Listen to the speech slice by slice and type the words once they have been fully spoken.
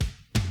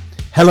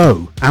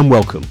Hello and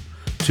welcome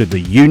to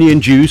the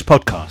Union Jews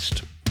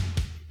podcast.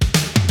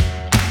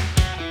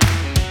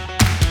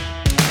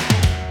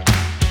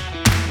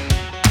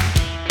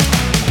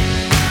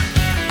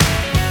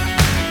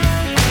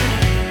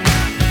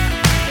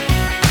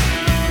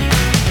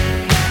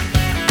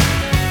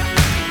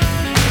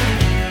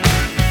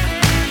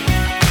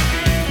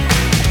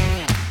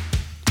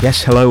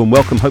 Yes, hello and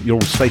welcome. Hope you're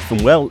all safe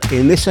and well.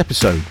 In this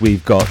episode,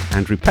 we've got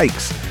Andrew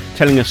Pakes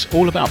telling us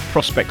all about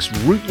Prospect's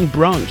root and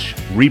branch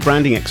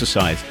rebranding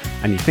exercise.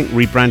 And you think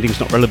rebranding is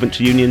not relevant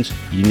to unions?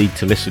 You need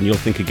to listen. You'll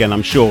think again,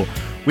 I'm sure.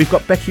 We've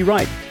got Becky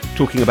Wright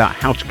talking about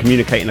how to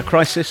communicate in a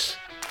crisis.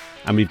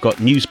 And we've got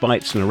news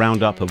bites and a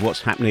roundup of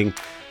what's happening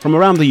from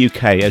around the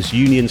UK as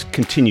unions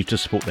continue to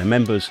support their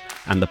members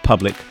and the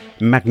public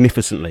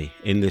magnificently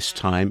in this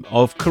time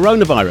of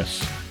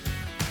coronavirus.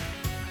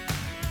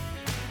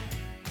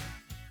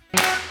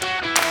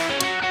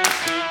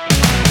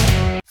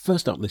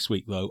 First up this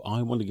week, though,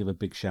 I want to give a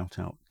big shout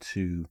out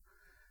to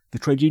the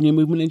trade union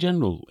movement in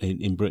general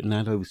in Britain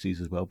and overseas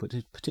as well, but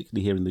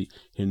particularly here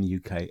in the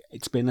UK.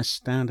 It's been a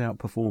standout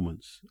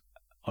performance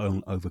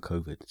over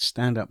COVID.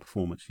 Standout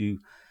performance. You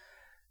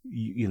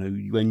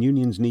know, when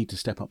unions need to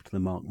step up to the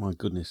mark, my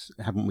goodness,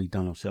 haven't we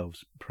done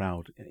ourselves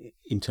proud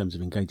in terms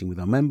of engaging with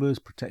our members,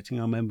 protecting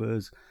our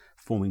members,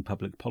 forming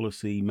public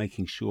policy,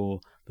 making sure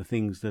the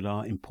things that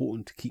are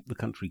important to keep the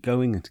country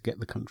going and to get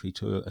the country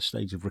to a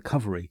stage of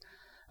recovery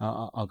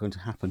are going to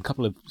happen. A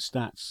couple of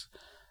stats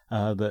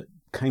that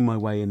came my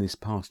way in this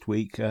past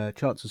week.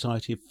 Chart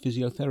Society of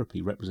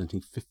Physiotherapy,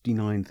 representing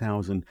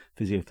 59,000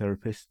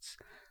 physiotherapists,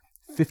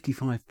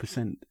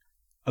 55%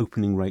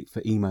 opening rate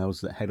for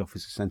emails that head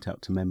office has sent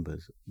out to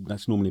members.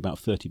 That's normally about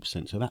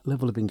 30%. So that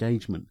level of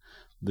engagement,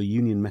 the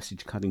union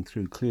message cutting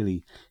through,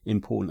 clearly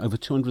important. Over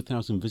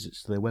 200,000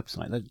 visits to their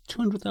website.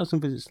 200,000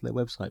 visits to their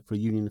website for a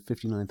union of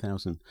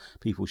 59,000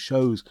 people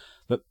shows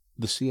that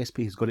the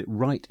CSP has got it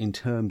right in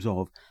terms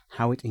of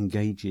how it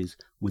engages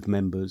with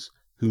members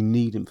who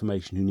need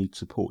information, who need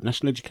support.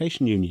 National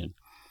Education Union,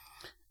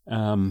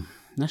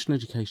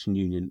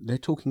 they're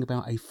talking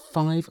about a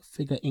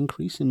 5-figure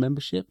increase in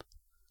membership.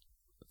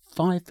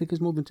 5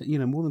 figures, more than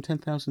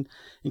 10,000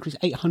 increase.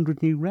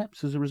 800 new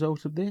reps as a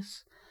result of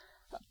this.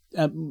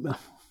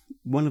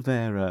 One of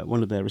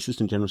their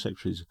assistant general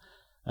secretaries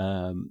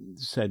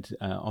said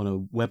on a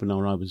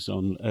webinar I was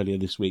on earlier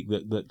this week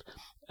that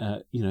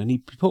and he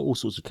put all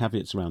sorts of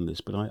caveats around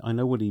this, but I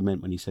know what he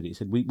meant when he said it. He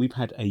said we've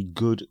had a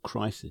good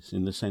crisis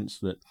in the sense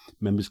that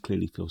members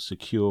clearly feel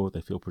secure,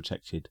 they feel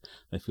protected,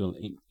 they feel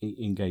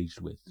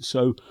engaged with.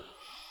 So,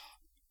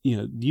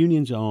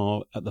 unions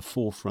are at the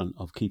forefront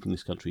of keeping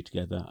this country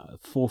together,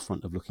 at the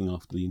forefront of looking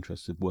after the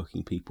interests of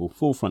working people,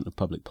 forefront of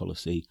public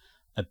policy.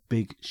 A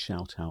big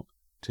shout out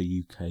to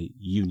UK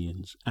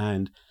unions.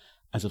 And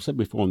as I've said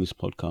before on this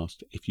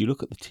podcast, if you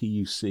look at the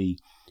TUC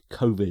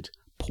COVID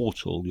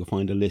portal, you'll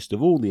find a list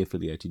of all the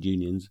affiliated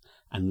unions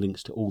and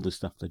links to all the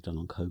stuff they've done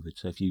on COVID.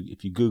 So if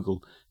you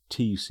Google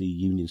TUC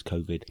Unions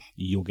COVID,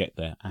 you'll get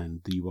there,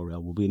 and the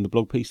URL will be in the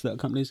blog piece that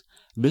accompanies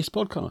this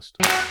podcast.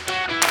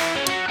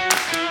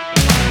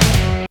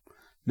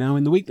 Now,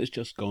 in the week that's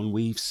just gone,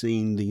 we've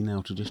seen the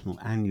now traditional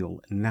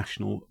annual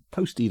National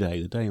Postie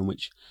Day, the day on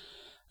which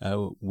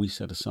we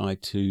set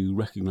aside to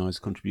recognise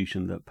the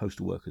contribution that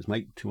postal workers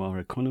make to our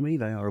economy.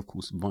 They are, of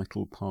course,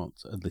 vital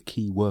parts of the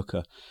key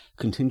worker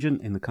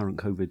contingent in the current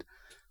COVID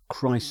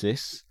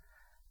crisis.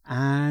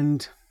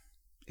 And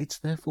it's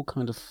therefore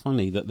kind of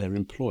funny that their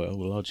employer, the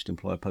largest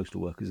employer of postal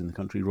workers in the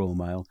country, Royal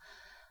Mail,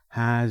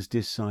 has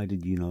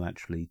decided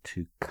unilaterally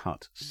to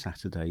cut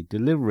Saturday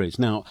deliveries.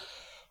 Now,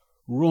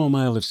 Royal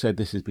Mail have said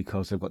this is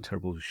because they've got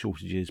terrible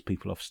shortages,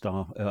 people off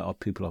staff,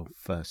 people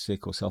off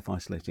sick or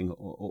self-isolating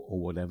or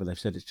whatever. They've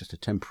said it's just a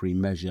temporary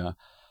measure.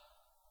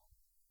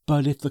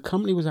 But if the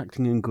company was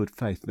acting in good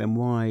faith, then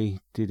why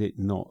did it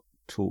not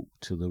talk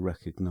to the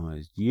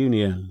recognised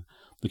union,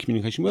 the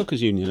Communication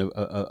Workers Union,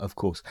 of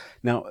course?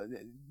 Now,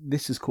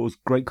 this has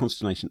caused great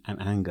consternation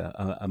and anger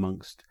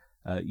amongst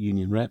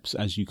union reps,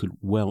 as you could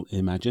well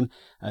imagine.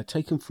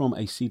 Taken from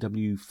a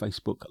CW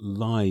Facebook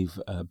Live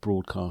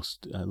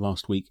broadcast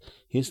last week,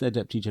 here's their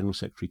Deputy General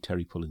Secretary,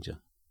 Terry Pullinger.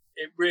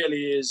 It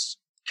really is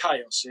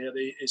chaos here.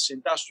 It's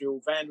industrial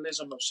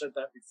vandalism. I've said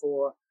that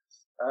before.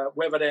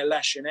 Whether they're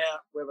lashing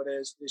out, whether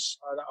there's this,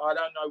 I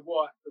don't know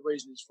what the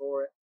reason is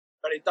for it,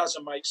 but it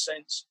doesn't make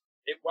sense.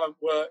 It won't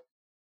work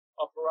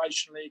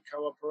operationally,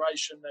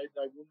 cooperation. They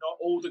will not,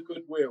 all the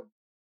goodwill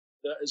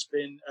that has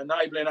been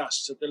enabling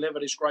us to deliver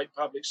this great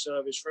public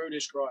service through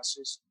this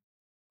crisis.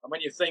 And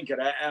when you think of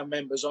that, our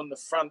members on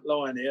the front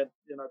line here,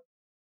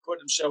 put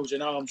themselves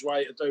in harm's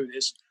way to do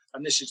this,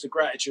 and this is the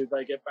gratitude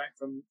they get back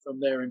from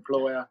their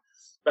employer.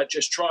 But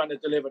just trying to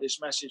deliver this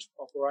massive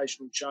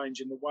operational change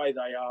in the way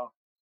they are,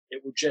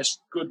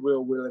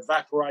 goodwill will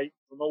evaporate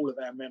from all of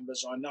our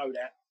members, I know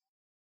that.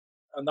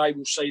 And they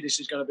will see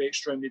this is going to be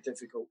extremely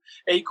difficult.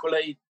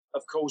 Equally,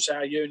 of course,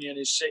 our union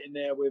is sitting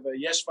there with a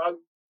yes vote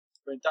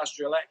for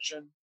industrial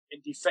action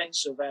in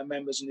defence of our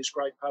members in this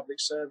great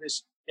public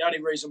service. The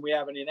only reason we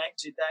haven't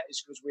enacted that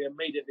is because we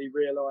immediately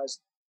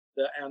realised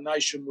that our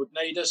nation would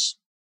need us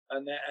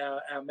and that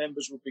our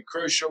members would be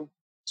crucial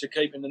to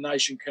keeping the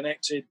nation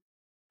connected.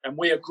 And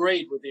we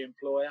agreed with the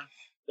employer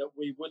that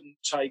we wouldn't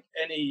take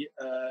any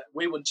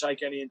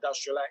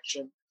industrial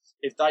action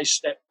if they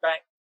stepped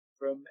back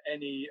from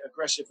any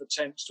aggressive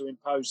attempts to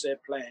impose their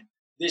plan.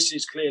 This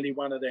is clearly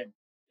one of them.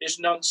 This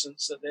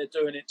nonsense that they're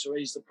doing it to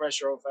ease the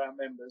pressure of our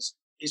members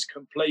is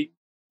complete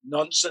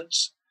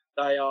nonsense.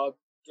 They are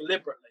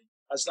deliberately,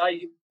 as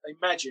they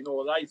imagine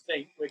or they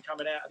think we're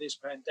coming out of this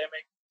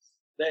pandemic,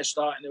 they're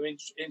starting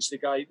to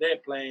instigate their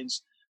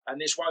plans, and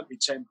this won't be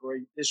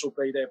temporary. This will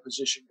be their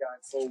position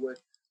going forward.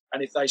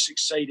 And if they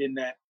succeed in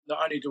that,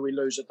 not only do we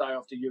lose a day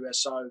off the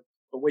USO,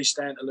 but we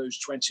stand to lose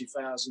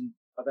 20,000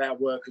 of our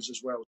workers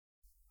as well.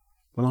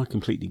 Well, I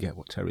completely get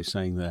what Terry's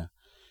saying there.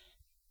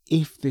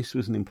 If this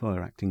was an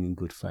employer acting in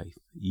good faith,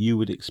 you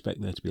would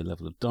expect there to be a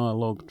level of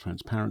dialogue,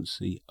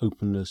 transparency,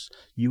 openness.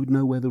 You would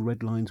know where the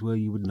red lines were.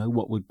 You would know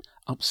what would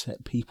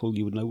upset people.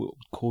 You would know what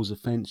would cause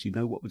offence. You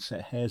know what would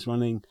set hairs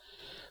running.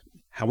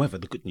 However,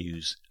 the good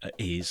news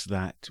is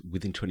that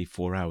within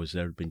 24 hours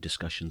there had been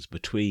discussions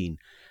between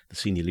the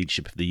senior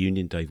leadership of the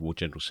union, Dave Ward,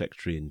 General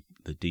Secretary, and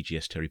the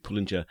DGS, Terry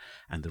Pullinger,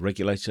 and the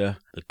regulator,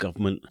 the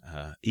government,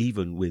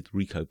 even with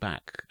Rico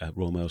Back,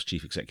 Royal Mail's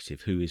chief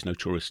executive, who is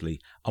notoriously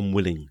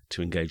unwilling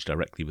to engage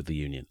directly with the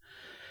union.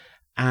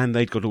 And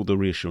they'd got all the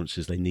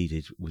reassurances they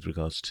needed with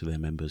regards to their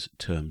members'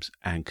 terms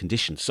and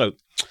conditions. So,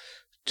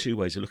 two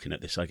ways of looking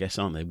at this, I guess,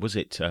 aren't there? Was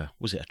it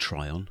a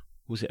try-on?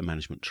 Was it a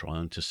management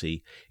try-on to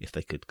see if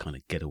they could kind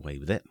of get away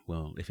with it?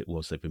 Well, if it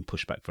was, they've been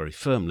pushed back very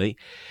firmly.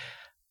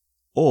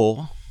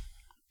 Or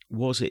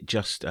was it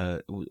just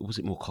was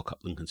it more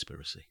cock-up than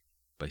conspiracy?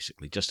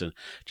 Basically, just an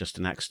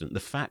accident. The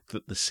fact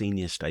that the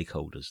senior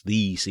stakeholders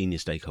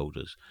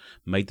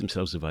made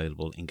themselves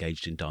available,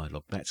 engaged in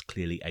dialogue, that's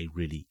clearly a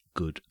really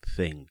good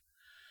thing.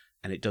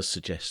 And it does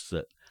suggest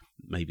that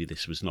maybe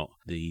this was not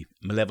the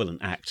malevolent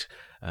act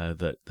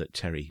that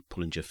Terry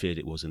Pullinger feared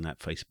it was in that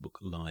Facebook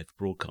Live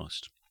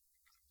broadcast.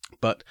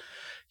 But,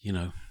 you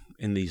know,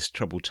 in these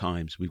troubled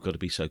times, we've got to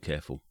be so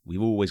careful.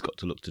 We've always got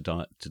to look to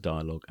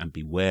dialogue and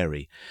be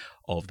wary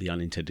of the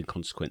unintended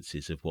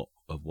consequences of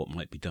what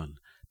might be done,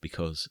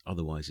 because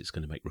otherwise it's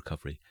going to make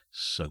recovery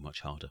so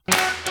much harder.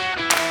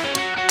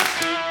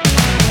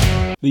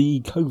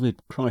 The COVID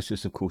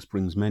crisis, of course,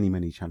 brings many,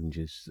 many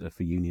challenges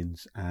for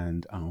unions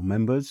and our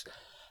members.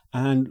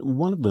 And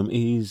one of them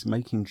is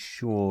making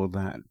sure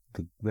that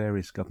the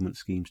various government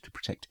schemes to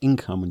protect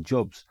income and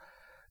jobs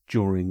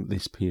during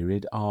this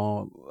period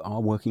are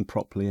working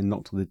properly and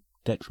not to the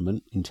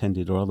detriment,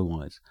 intended or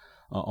otherwise,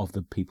 of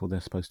the people they're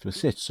supposed to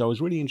assist. So I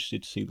was really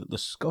interested to see that the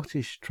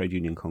Scottish Trade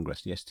Union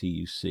Congress, the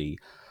STUC,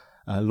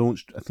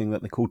 launched a thing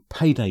that they called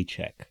Payday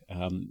Check.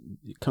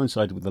 It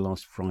coincided with the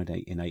last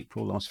Friday in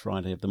April. Last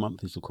Friday of the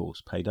month is, of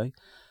course, payday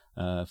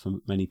for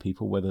many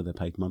people, whether they're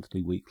paid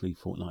monthly, weekly,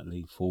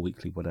 fortnightly,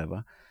 4-weekly,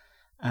 whatever.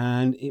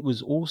 And it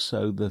was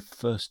also the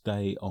first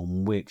day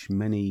on which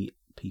many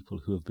people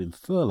who have been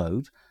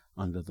furloughed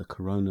under the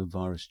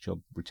coronavirus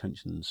job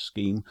retention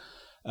scheme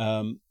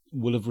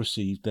will have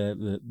received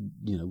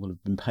will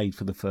have been paid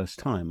for the first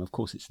time. Of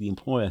course, it's the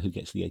employer who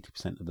gets the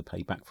 80% of the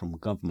pay back from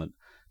government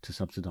to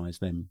subsidise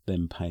them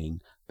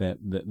paying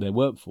their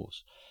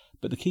workforce.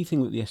 But the key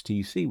thing that the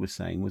STUC was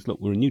saying was, look,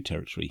 we're in new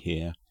territory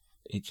here.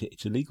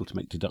 It's illegal to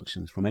make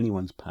deductions from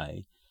anyone's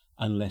pay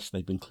unless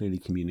they've been clearly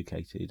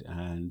communicated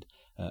and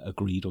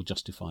agreed or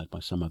justified by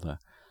some other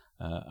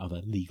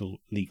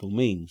legal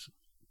means.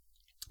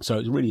 So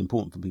it's really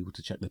important for people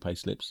to check their pay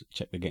slips,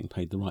 check they're getting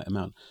paid the right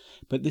amount.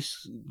 But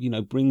this,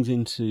 brings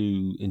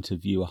into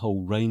view a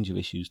whole range of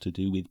issues to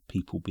do with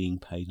people being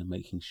paid and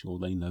making sure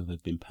they know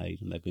they've been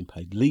paid and they've been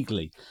paid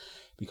legally.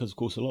 Because, of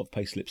course, a lot of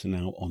pay slips are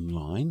now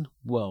online.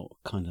 Well,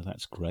 kind of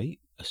that's great,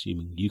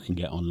 assuming you can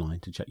get online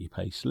to check your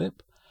pay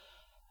slip.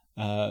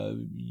 Are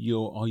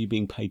you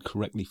being paid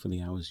correctly for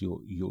the hours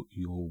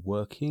you're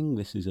working?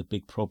 This is a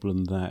big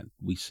problem that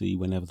we see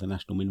whenever the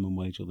national minimum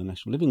wage or the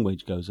national living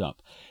wage goes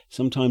up.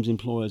 Sometimes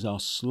employers are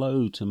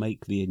slow to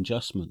make the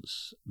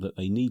adjustments that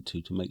they need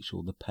to make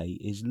sure the pay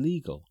is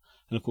legal.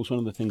 And of course, one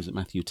of the things that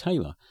Matthew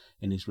Taylor,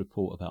 in his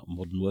report about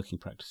modern working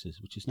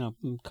practices, which is now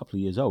a couple of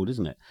years old,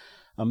 isn't it?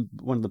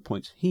 One of the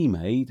points he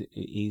made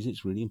is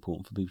it's really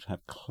important for people to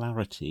have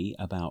clarity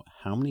about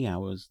how many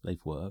hours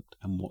they've worked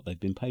and what they've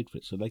been paid for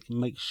it, so they can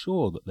make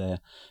sure that they're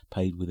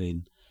paid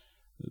within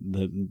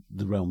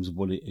the realms of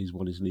what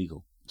is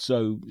legal.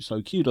 So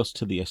kudos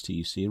to the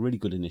STUC, a really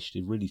good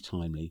initiative, really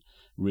timely,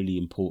 really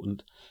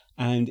important.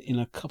 And in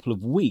a couple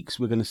of weeks,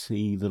 we're going to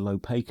see the Low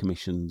Pay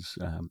Commission's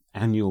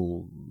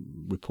annual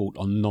report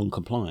on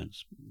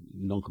non-compliance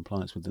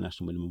with the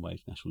national minimum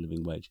wage, national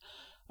living wage.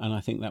 And I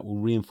think that will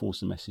reinforce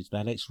the message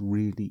that it's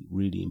really,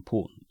 really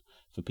important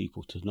for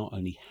people to not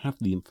only have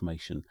the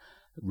information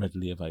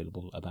readily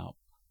available about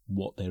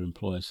what their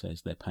employer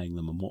says they're paying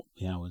them and what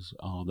the hours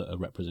are that are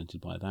represented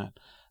by that,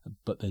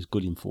 but there's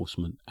good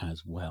enforcement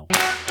as well.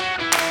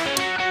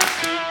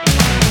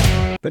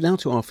 But now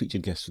to our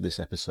featured guest for this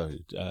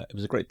episode. It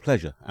was a great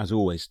pleasure, as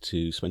always,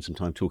 to spend some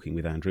time talking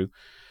with Andrew.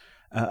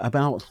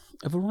 about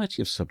a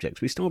variety of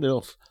subjects. We started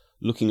off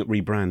looking at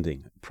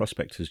rebranding.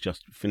 Prospect has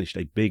just finished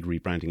a big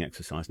rebranding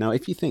exercise. Now,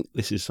 if you think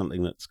this is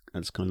something that's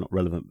kind of not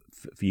relevant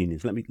for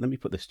unions, let me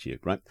put this to you,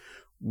 right?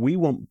 We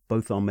want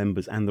both our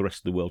members and the rest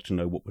of the world to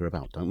know what we're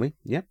about, don't we?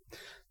 Yeah.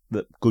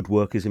 That good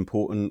work is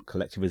important,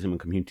 collectivism and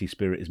community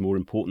spirit is more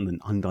important than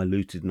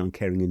undiluted and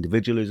uncaring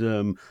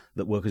individualism,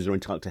 that workers are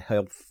entitled to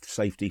health,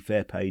 safety,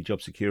 fair pay,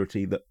 job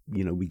security, that,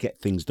 we get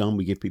things done,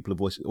 we give people a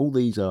voice. All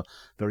these are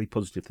very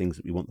positive things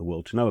that we want the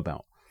world to know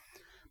about.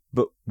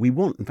 But we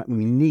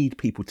need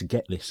people to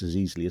get this as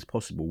easily as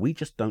possible. We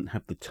just don't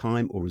have the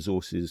time or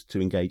resources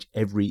to engage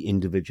every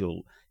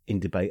individual in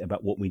debate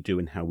about what we do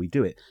and how we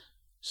do it.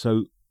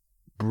 So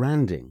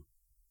branding,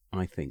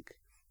 I think,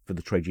 for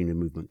the trade union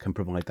movement can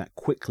provide that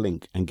quick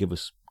link and give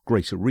us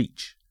greater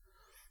reach.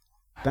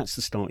 That's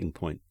the starting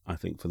point, I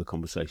think, for the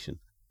conversation.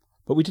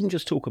 But we didn't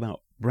just talk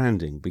about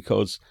branding,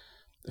 because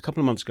a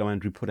couple of months ago,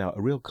 Andrew put out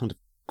a real kind of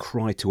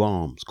call to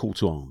arms.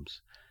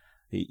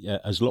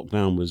 As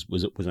lockdown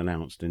was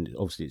announced, and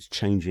obviously it's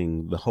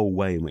changing the whole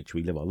way in which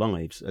we live our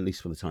lives, at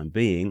least for the time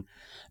being,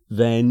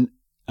 then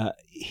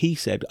he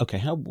said, okay,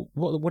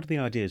 what are the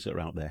ideas that are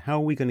out there? How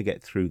are we going to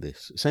get through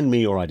this? Send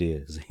me your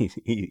ideas,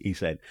 he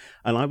said.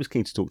 And I was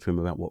keen to talk to him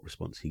about what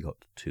response he got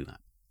to that.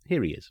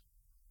 Here he is.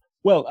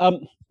 Well,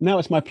 now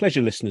it's my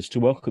pleasure, listeners, to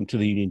welcome to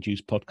the Union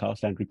Juice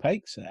podcast, Andrew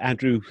Pakes.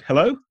 Andrew,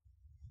 hello.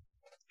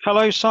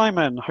 Hello,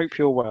 Simon. Hope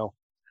you're well.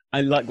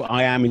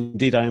 I am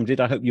indeed.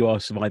 I hope you are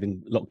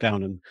surviving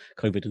lockdown and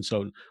COVID and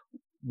so on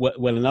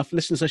well enough.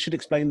 Listeners, I should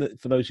explain that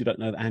for those who don't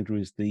know, that Andrew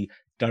is the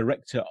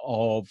director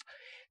of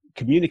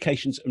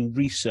communications and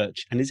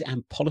research, and is it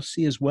and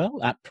policy as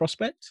well at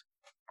Prospect?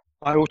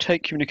 I will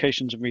take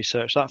communications and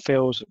research. That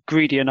feels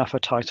greedy enough a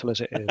title as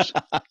it is.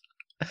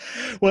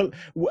 Well,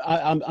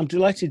 I'm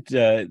delighted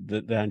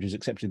that Andrew's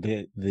accepted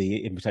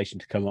the invitation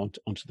to come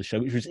onto the show,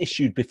 which was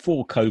issued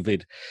before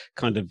COVID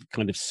kind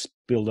of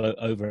spilled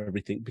over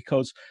everything,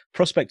 because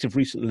Prospect have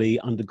recently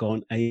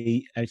undergone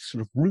a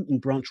sort of root and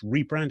branch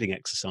rebranding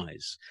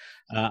exercise,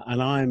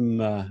 and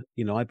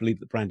I believe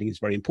that branding is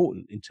very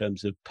important in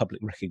terms of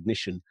public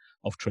recognition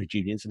of trade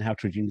unions and how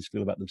trade unions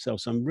feel about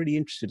themselves. So I'm really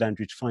interested,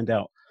 Andrew, to find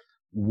out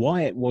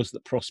why it was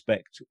that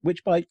Prospect,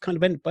 which by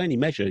any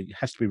measure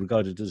has to be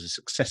regarded as a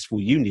successful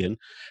union,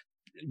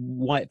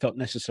 why it felt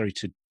necessary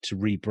to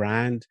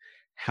rebrand,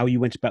 how you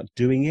went about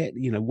doing it.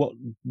 What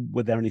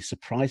were there any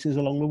surprises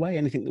along the way?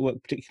 Anything that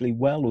worked particularly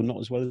well or not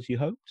as well as you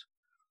hoped?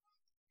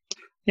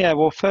 Yeah,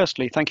 well,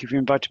 firstly, thank you for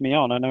inviting me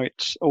on. I know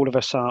it's all of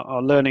us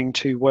are learning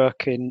to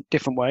work in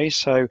different ways.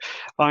 So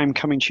I'm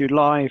coming to you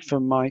live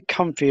from my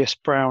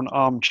comfiest brown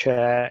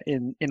armchair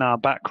in our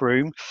back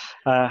room,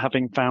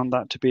 having found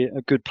that to be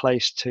a good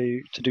place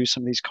to do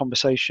some of these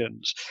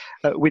conversations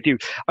with you.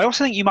 I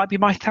also think you might be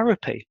my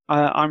therapy.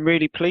 I'm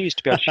really pleased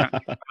to be able to chat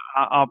about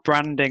our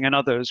branding and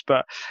others,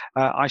 but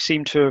I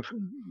seem to have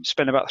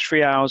spent about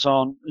 3 hours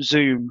on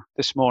Zoom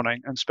this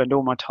morning and spend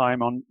all my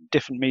time on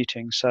different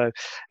meetings. So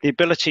the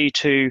ability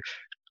to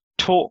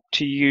talk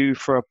to you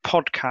for a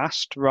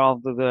podcast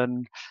rather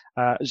than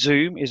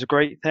Zoom is a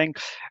great thing,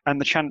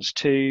 and the chance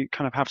to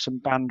kind of have some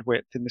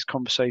bandwidth in this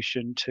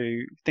conversation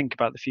to think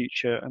about the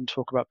future and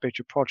talk about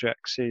bigger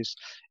projects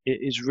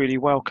is really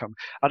welcome.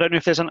 I don't know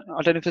if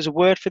there's a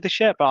word for this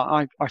yet,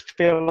 but I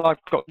feel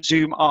I've got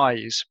Zoom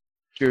eyes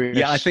during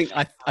this.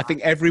 I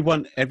think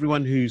everyone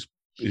who's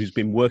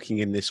been working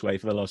in this way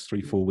for the last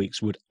 3-4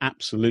 weeks would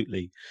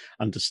absolutely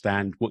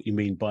understand what you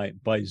mean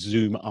by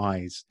Zoom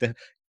eyes.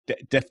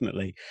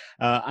 Definitely,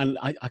 and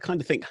I kind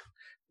of think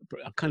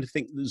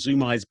that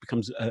Zoom eyes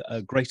becomes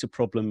a greater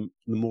problem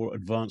the more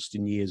advanced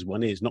in years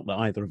one is. Not that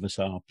either of us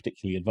are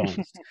particularly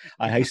advanced,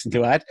 I hasten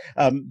to add.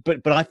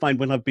 But I find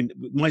when I've been,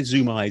 my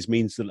Zoom eyes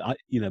means that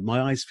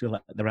my eyes feel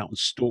like they're out on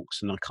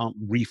stalks and I can't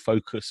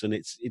refocus, and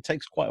it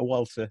takes quite a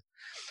while to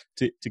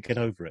get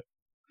over it.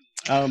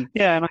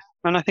 Yeah,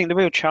 and I think the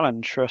real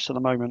challenge for us at the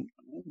moment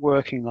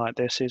working like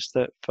this is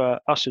that for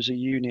us as a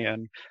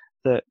union,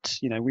 that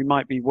we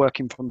might be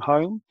working from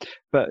home,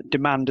 but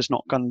demand has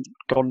not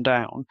gone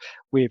down.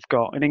 We've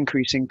got an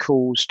increase in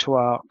calls to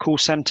our call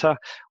centre.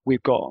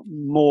 We've got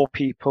more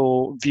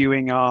people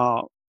viewing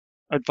our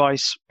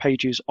advice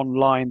pages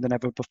online than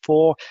ever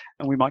before,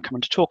 and we might come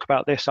on to talk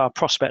about this. Our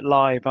Prospect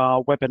Live,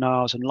 our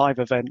webinars and live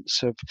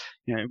events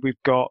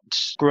we've got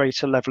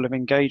greater level of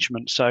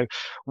engagement. So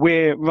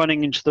we're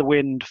running into the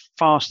wind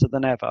faster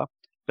than ever,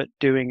 but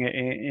doing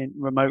it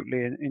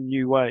remotely in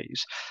new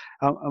ways.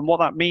 And what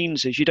that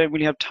means is you don't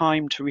really have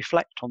time to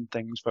reflect on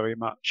things very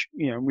much.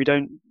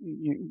 We're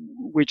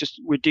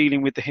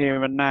dealing with the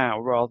here and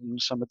now rather than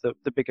some of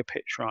the bigger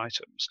picture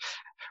items,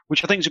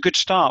 which I think is a good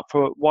start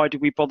for why do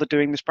we bother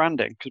doing this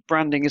branding? Because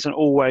branding isn't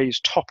always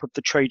top of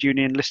the trade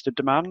union list of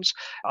demands.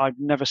 I've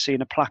never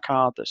seen a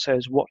placard that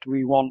says, what do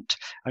we want?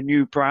 A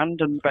new brand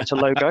and better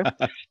logo.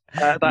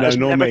 That has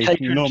never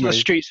taken to the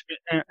streets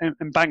of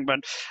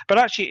Embankment. But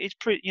actually,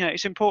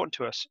 it's important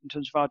to us in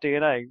terms of our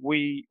DNA.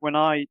 When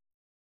I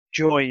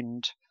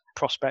joined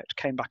Prospect,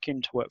 came back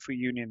into work for a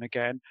union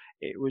again,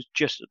 it was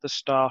just at the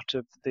start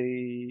of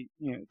the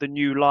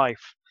new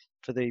life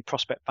for the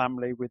Prospect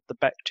family with the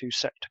Bec2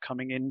 sector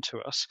coming into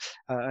us,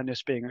 and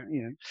us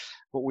being,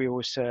 what we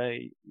always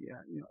say,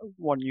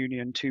 one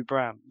union, two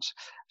brands.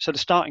 So the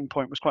starting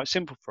point was quite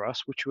simple for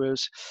us, which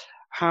was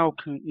how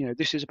can,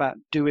 this is about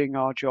doing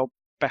our job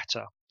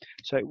better.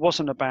 So it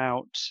wasn't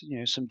about,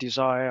 some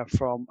desire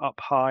from up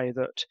high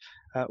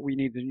that we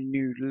needed a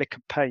new lick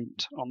of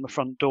paint on the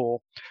front door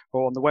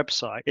or on the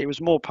website. It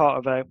was more part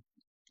of a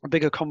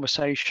bigger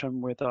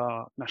conversation with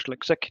our national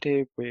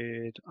executive,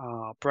 with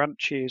our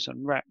branches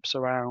and reps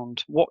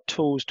around what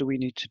tools do we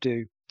need to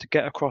do to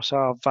get across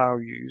our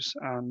values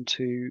and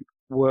to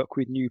work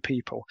with new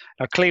people.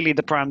 Now, clearly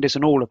the brand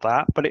isn't all of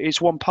that, but it is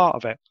one part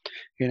of it,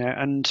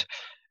 and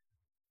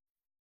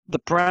the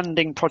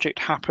branding project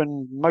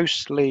happened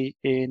mostly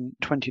in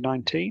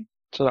 2019.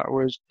 So that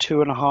was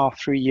 2.5,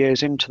 3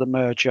 years into the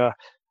merger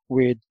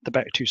with the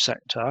Bec2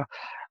 sector.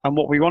 And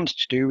what we wanted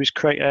to do was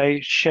create a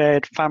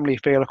shared family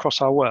feel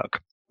across our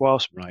work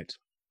whilst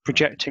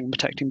projecting and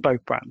protecting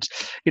both brands.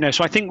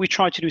 So I think we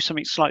tried to do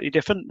something slightly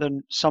different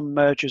than some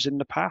mergers in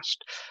the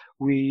past.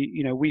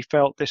 We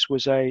felt this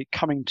was a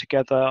coming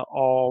together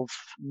of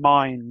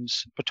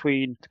minds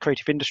between the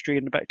creative industry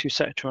and the Bec2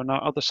 sector and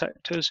our other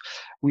sectors.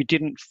 We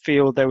didn't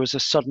feel there was a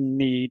sudden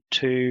need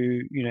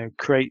to,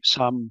 create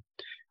some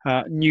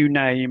new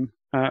name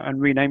and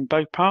rename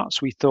both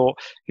parts. We thought,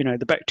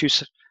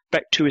 the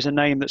Bec2 is a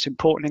name that's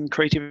important in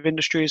creative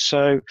industries,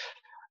 so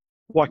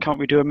why can't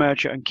we do a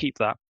merger and keep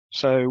that?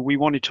 So we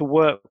wanted to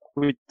work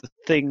with the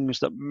things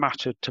that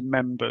mattered to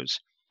members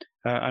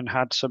and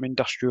had some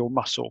industrial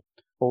muscle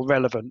or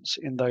relevance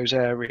in those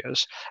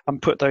areas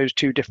and put those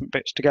two different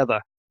bits together.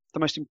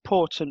 The most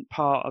important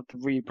part of the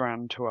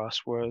rebrand to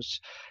us was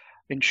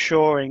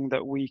ensuring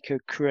that we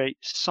could create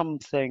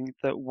something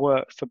that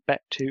worked for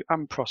Bec2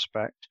 and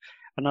Prospect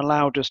and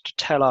allowed us to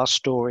tell our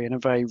story in a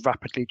very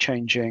rapidly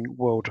changing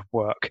world of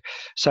work.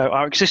 So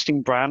our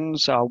existing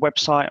brands, our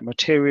website and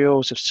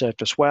materials have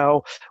served us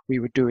well. We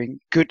were doing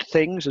good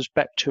things as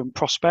Bec2 and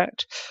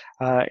Prospect.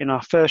 In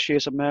our first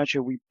years of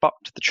merger, we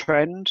bucked the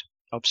trend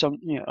of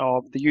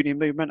of the union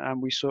movement,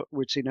 and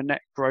we'd seen a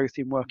net growth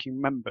in working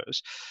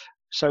members.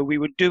 So we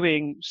were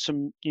doing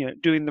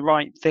doing the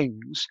right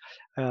things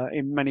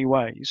in many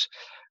ways,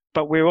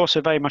 but we were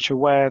also very much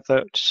aware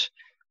that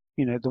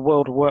the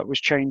world of work was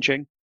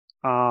changing.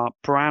 Our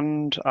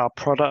brand, our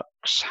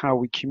products, how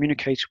we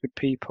communicated with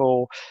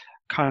people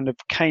kind of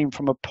came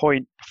from a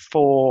point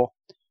before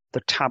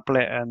the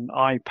tablet and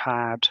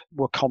iPad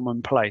were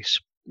commonplace.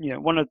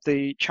 One of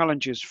the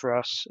challenges for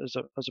us as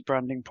a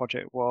branding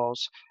project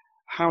was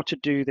how to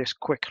do this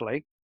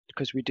quickly,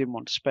 because we didn't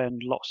want to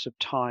spend lots of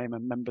time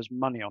and members'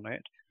 money on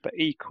it, but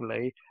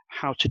equally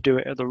how to do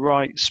it at the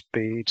right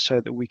speed so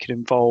that we could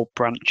involve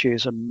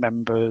branches and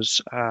members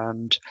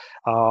and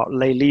our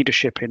lay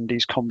leadership in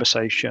these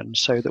conversations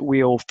so that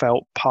we all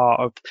felt part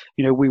of,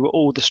 we were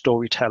all the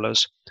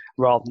storytellers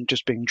rather than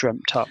just being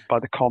dreamt up by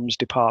the comms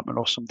department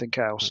or something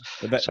else.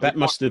 But that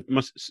must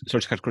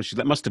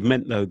have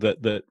meant though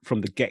that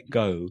from the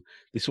get-go,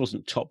 this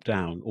wasn't top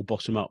down or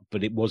bottom up,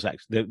 but it was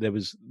actually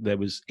there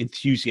was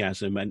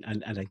enthusiasm and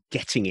a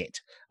getting it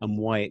and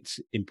why it's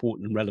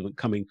important and relevant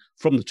coming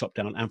from the top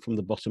down and from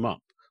the bottom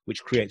up,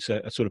 which creates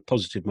a sort of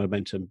positive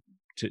momentum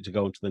to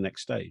go on to the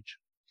next stage.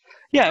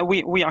 Yeah,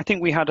 I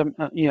think we had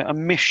a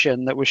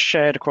mission that was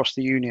shared across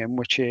the union,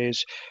 which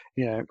is,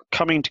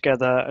 coming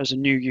together as a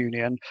new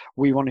union.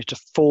 We wanted to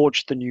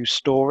forge the new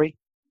story.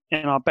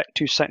 In our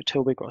Bec2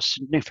 sector, we've got a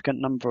significant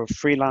number of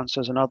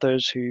freelancers and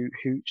others who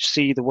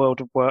see the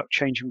world of work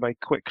changing very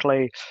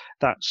quickly.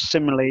 That's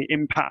similarly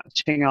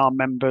impacting our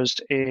members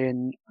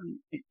in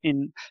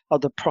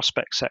other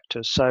Prospect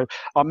sectors. So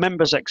our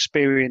members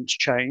experience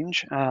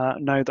change,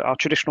 know that our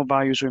traditional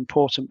values are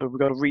important, but we've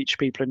got to reach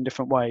people in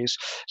different ways.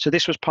 So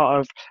this was part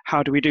of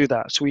how do we do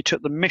that? So we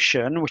took the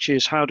mission, which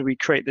is how do we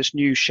create this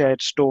new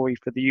shared story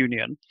for the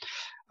union,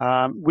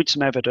 with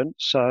some evidence.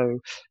 So,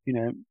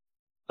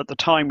 at the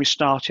time we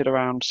started,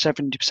 around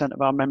 70%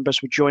 of our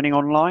members were joining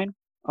online,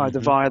 either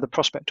via the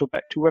Prospect or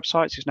Bec2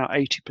 websites. It's now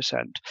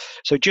 80%.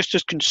 So just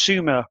as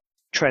consumer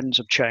trends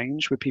have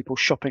changed with people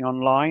shopping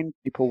online,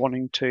 people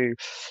wanting to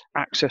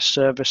access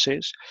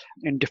services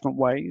in different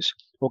ways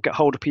or get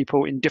hold of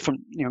people in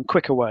different,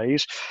 quicker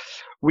ways,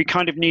 we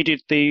kind of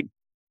needed the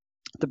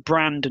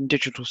brand and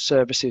digital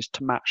services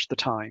to match the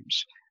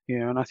times.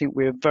 And I think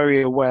we're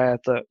very aware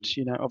that,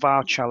 of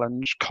our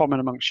challenge, common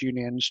amongst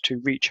unions, to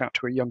reach out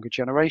to a younger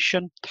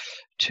generation,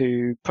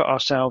 to put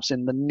ourselves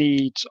in the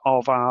needs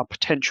of our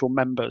potential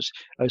members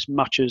as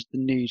much as the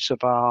needs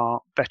of our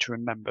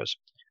veteran members,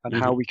 and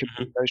how we could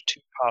bring those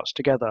two parts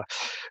together.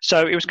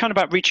 So it was kind of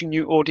about reaching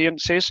new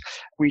audiences.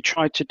 We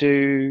tried to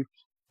do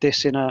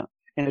this in a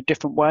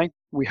different way.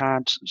 We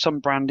had some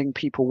branding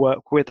people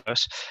work with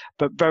us,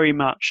 but very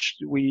much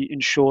we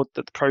ensured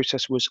that the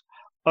process was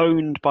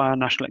owned by our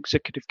National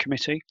Executive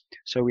Committee.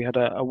 So we had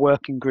a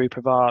working group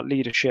of our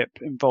leadership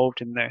involved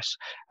in this.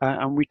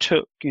 And we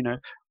took,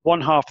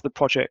 one half of the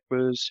project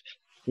was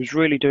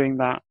really doing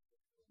that,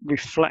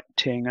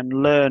 reflecting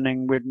and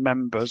learning with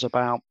members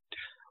about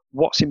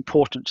what's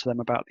important to them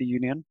about the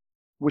union,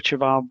 which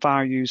of our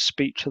values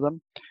speak to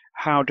them.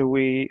 How do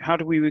we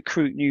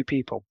recruit new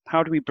people?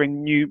 How do we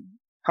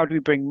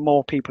bring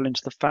more people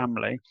into the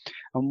family,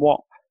 and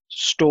what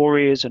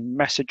stories and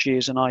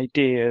messages and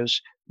ideas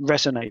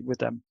resonate with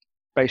them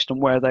based on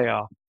where they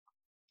are,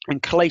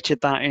 and collated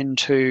that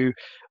into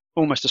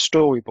almost a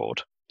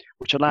storyboard,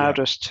 which allowed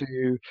us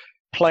to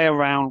play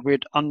around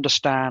with,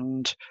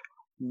 understand,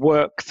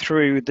 work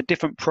through the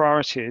different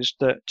priorities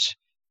that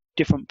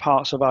different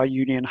parts of our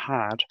union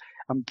had,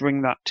 and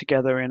bring that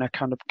together in a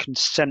kind of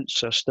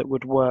consensus that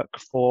would work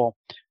for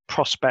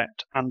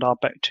Prospect and our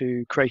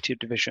Bec2 creative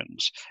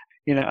divisions.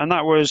 And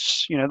that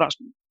was, that's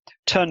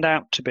turned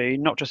out to be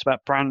not just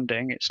about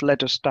branding. It's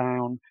led us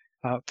down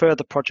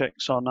further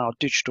projects on our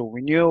digital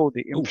renewal,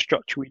 the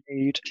infrastructure we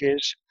need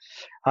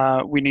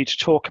to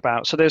talk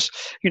about. So there's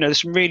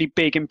some really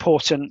big,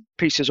 important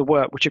pieces of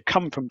work which have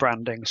come from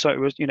branding. So it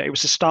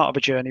was the start of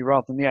a journey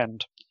rather than the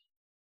end.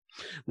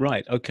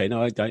 Right. Okay.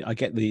 No, I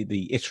get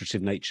the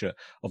iterative nature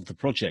of the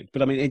project,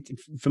 but I mean,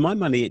 for my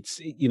money,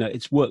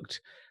 it's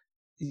worked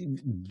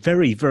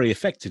very, very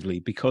effectively,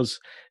 because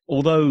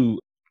although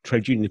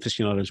trade union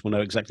aficionados will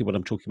know exactly what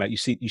I'm talking about, you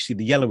see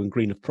the yellow and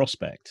green of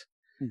Prospect,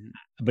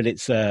 but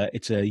it's a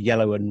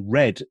yellow and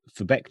red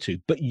for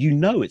Bec2, but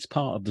it's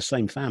part of the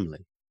same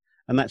family.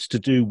 And that's to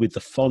do with the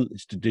font.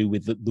 It's to do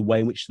with the way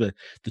in which the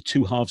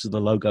two halves of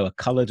the logo are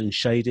coloured and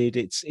shaded.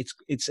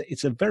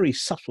 It's a very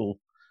subtle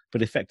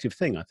but effective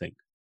thing, I think.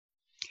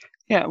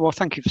 Yeah, well,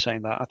 thank you for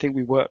saying that. I think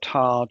we worked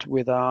hard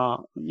with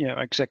our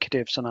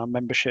executives and our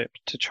membership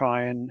to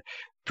try and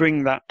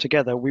bring that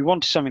together. We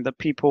wanted something that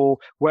people,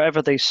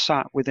 wherever they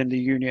sat within the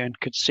union,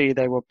 could see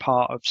they were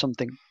part of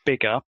something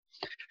bigger,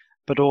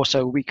 but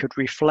also we could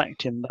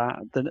reflect in that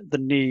the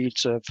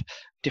needs of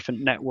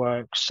different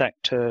networks,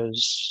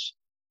 sectors,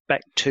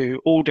 Bec2,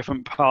 all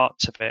different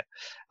parts of it.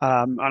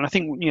 And I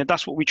think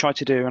that's what we try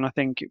to do. And I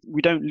think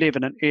we don't live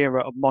in an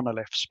era of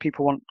monoliths.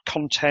 People want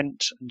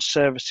content and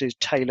services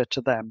tailored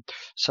to them.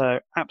 So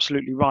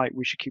absolutely right,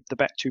 we should keep the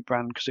Bec2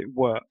 brand because it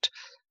worked.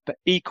 But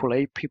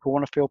equally, people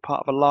want to feel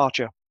part of a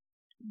larger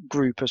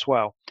group as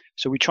well.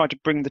 So we try to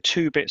bring the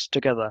two bits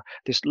together,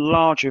 this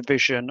larger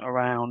vision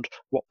around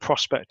what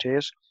Prospect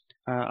is,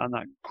 and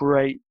that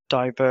great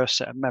diverse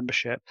set of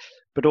membership,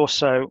 but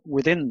also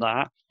within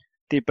that,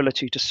 the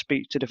ability to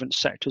speak to different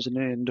sectors in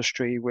an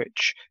industry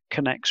which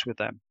connects with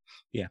them.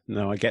 Yeah,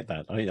 no, I get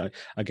that.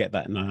 I get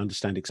that, and I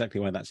understand exactly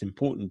why that's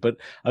important. But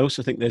I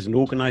also think there's an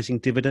organising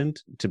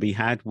dividend to be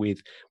had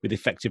with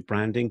effective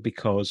branding,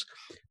 because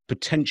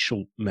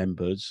potential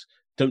members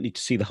don't need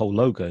to see the whole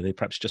logo. They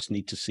perhaps just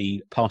need to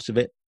see part of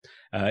it,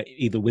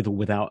 either with or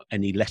without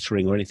any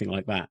lettering or anything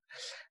like that.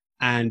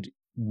 And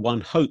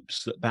one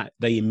hopes that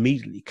they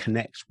immediately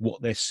connect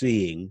what they're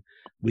seeing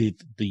with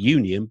the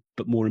union,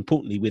 but more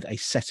importantly, with a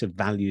set of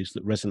values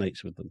that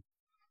resonates with them.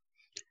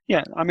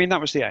 Yeah, I mean,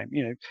 that was the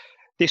aim.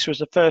 This was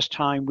the first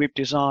time we've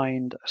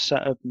designed a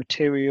set of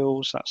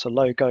materials, that's a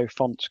logo,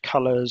 fonts,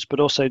 colours, but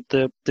also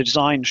the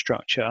design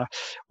structure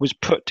was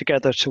put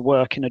together to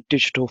work in a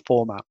digital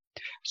format,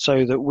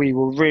 so that we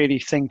were really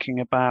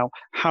thinking about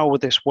how would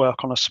this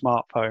work on a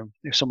smartphone.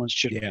 If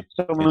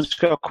someone's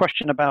got a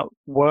question about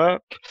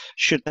work,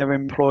 should their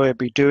employer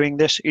be doing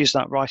this? Is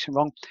that right and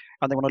wrong?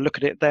 And they want to look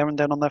at it there and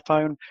then on their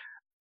phone.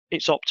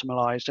 It's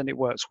optimized and it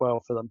works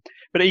well for them.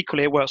 But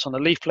equally, it works on a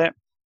leaflet.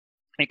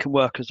 It can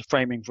work as a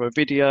framing for a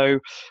video,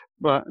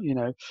 but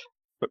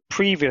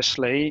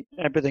previously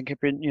everything had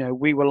been,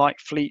 we were like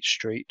Fleet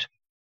Street,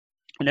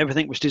 and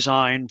everything was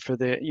designed for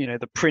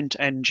the print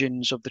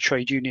engines of the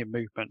trade union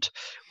movement,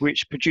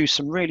 which produced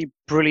some really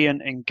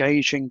brilliant,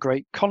 engaging,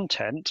 great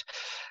content.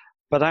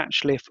 But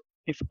actually,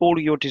 if all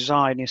of your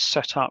design is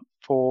set up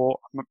for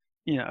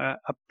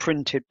a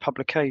printed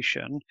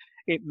publication,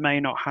 it may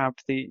not have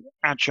the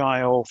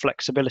agile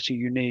flexibility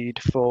you need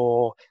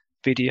for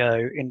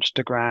video,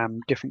 Instagram,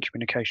 different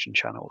communication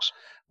channels.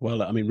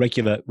 Well, I mean,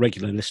 regular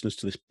listeners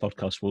to this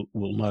podcast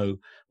will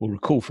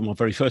recall from our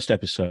very first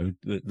episode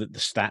the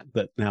stat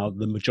that now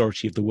the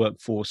majority of the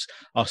workforce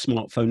are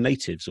smartphone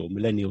natives, or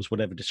millennials,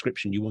 whatever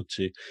description you want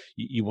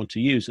to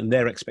use, and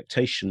their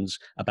expectations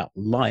about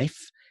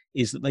life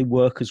is that they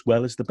work as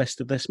well as the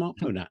best of their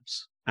smartphone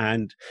apps.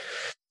 And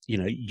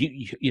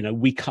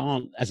we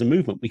can't, as a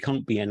movement, we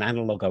can't be an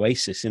analog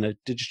oasis in a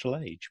digital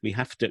age. We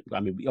have to,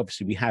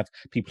 obviously we have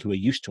people who are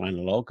used to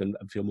analog and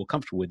feel more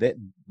comfortable with it.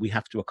 We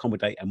have to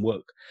accommodate and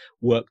work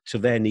to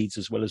their needs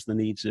as well as the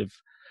needs of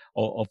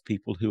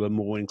people who are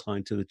more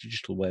inclined to the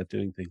digital way of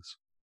doing things.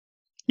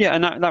 Yeah,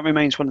 and that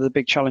remains one of the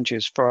big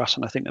challenges for us,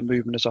 and I think the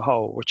movement as a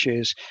whole, which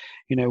is,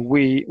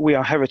 we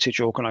are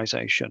heritage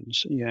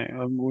organisations,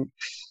 and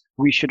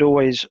we should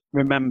always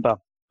remember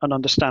and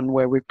understand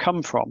where we've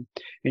come from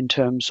in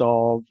terms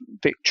of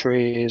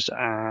victories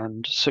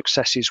and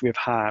successes we've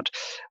had.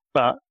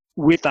 But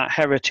with that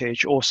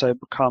heritage also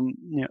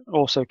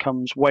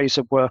comes ways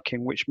of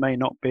working which may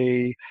not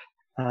be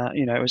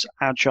as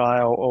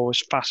agile or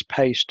as fast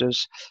paced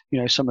as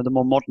some of the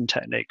more modern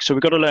techniques. So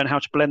we've got to learn how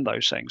to blend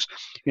those things.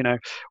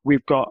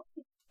 We've got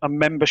a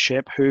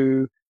membership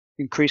who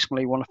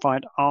increasingly want to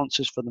find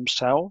answers for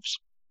themselves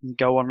and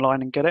go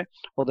online and get it,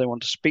 or they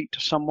want to speak to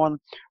someone,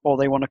 or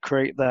they want to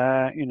create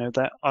their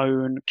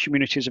own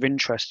communities of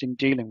interest in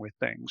dealing with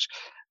things.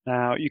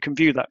 Now, you can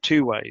view that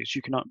two ways.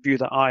 You can view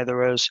that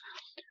either as,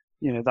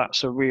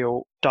 that's a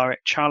real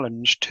direct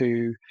challenge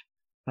to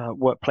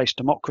workplace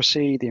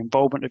democracy, the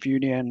involvement of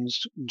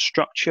unions and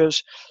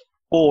structures,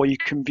 or you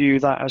can view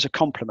that as a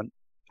complement.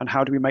 And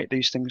how do we make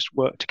these things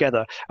work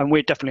together? And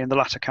we're definitely in the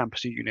latter camp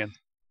as a union.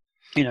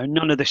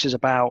 None of this is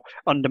about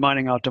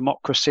undermining our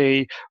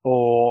democracy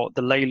or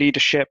the lay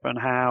leadership and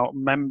how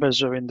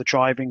members are in the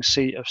driving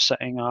seat of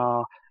setting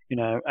our,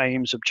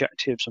 aims,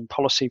 objectives, and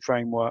policy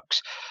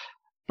frameworks.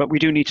 But we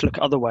do need to look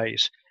at other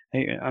ways.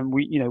 And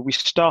we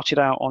started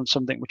out on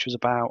something which was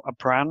about a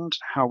brand,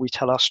 how we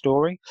tell our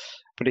story,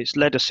 but it's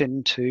led us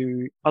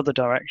into other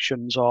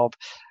directions of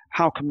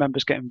how can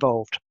members get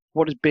involved?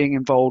 What does being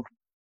involved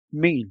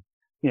mean?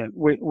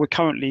 We're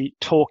currently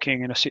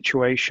talking in a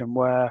situation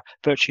where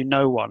virtually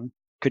no one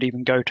could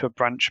even go to a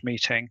branch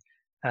meeting,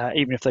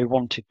 even if they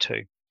wanted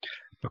to,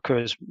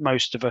 because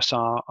most of us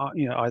are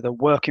either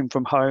working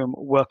from home,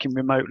 working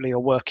remotely,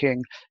 or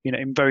working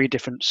in very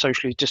different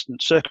socially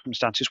distant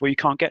circumstances where you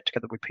can't get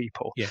together with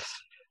people. Yes.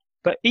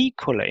 But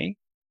equally,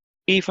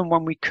 even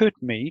when we could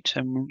meet,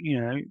 and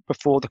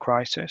before the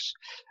crisis,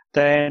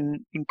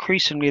 then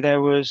increasingly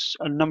there was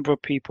a number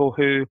of people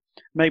who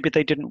maybe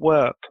they didn't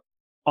work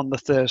on the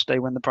Thursday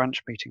when the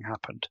branch meeting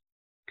happened.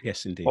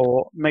 Yes, indeed.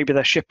 Or maybe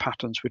their shift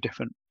patterns were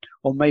different,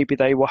 or maybe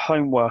they were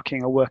home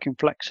working or working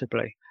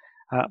flexibly.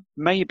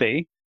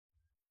 Maybe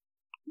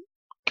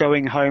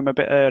going home a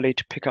bit early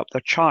to pick up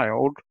their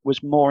child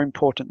was more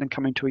important than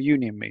coming to a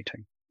union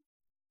meeting.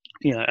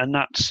 And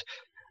that's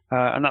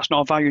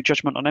not a value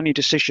judgment on any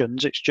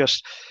decisions. It's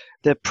just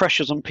the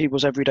pressures on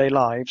people's everyday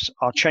lives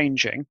are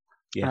changing.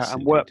 Yes,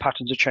 and work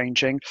patterns are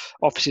changing.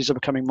 Offices are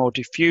becoming more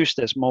diffuse.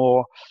 There's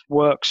more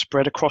work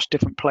spread across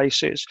different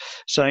places.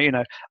 So,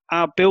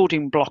 our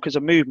building block as a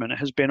movement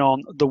has been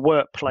on the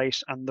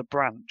workplace and the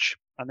branch,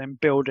 and then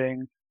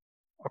building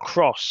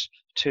across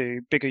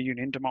to bigger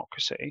union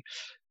democracy.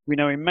 We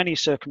know in many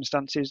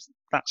circumstances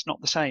that's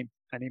not the same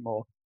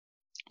anymore.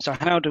 So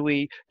how do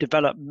we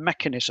develop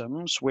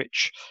mechanisms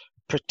which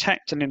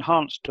protect and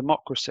enhance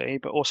democracy,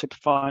 but also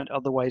provide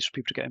other ways for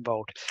people to get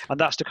involved? And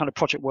that's the kind of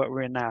project work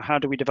we're in now. How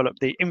do we develop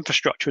the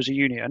infrastructure as a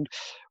union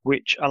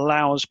which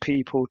allows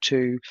people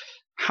to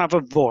have a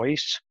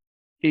voice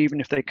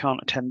even if they can't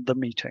attend the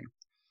meeting?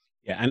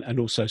 Yeah, and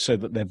also so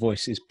that their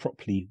voice is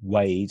properly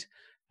weighed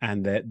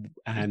and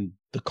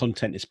the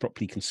content is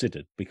properly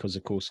considered, because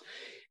of course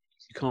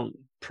you can't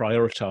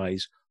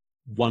prioritize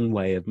one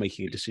way of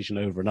making a decision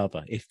over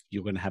another if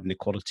you're going to have an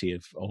equality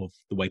of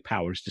the way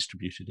power is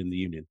distributed in the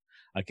union.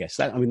 I guess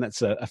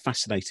that's a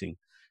fascinating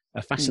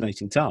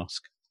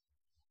task.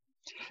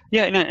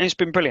 Yeah, it's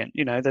been brilliant.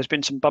 There's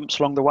been some bumps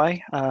along the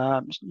way.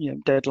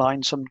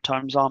 Deadlines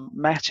sometimes aren't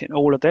met in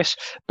all of this,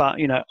 but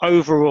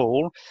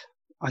overall,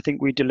 I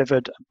think we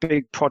delivered a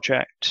big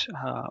project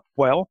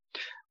well.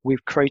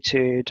 We've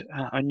created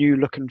a new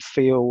look and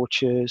feel,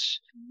 which is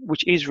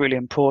really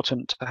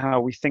important to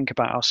how we think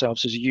about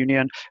ourselves as a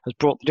union, has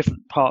brought the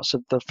different parts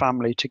of the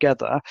family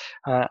together,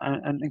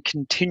 and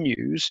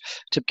continues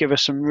to give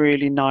us some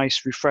really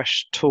nice,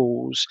 refreshed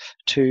tools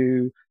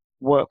to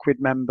work with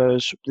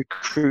members,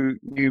 recruit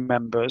new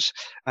members,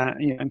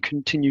 and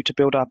continue to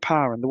build our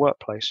power in the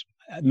workplace.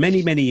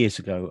 Many, many years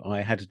ago,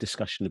 I had a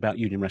discussion about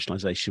union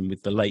rationalisation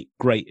with the late,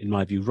 great, in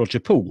my view, Roger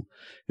Poole,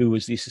 who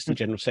was the Assistant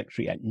General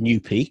Secretary at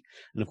NUPE.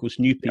 And of course,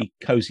 NUPE, yep.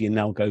 Cozy and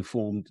Nalgo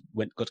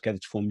got together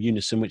to form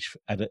Unison, which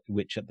at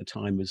the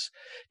time was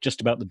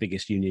just about the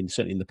biggest union,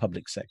 certainly in the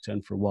public sector,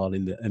 and for a while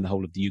in the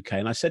whole of the UK.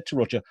 And I said to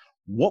Roger,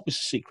 what was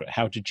the secret?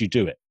 How did you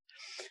do it?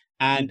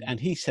 And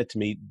he said to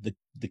me,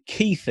 the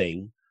key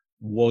thing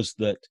was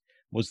that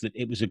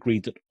it was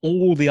agreed that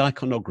all the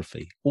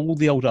iconography, all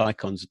the old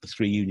icons of the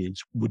three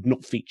unions would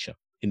not feature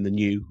in the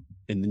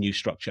new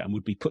structure and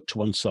would be put to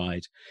one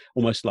side,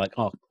 almost like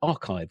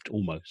archived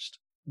almost.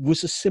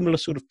 Was a similar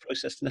sort of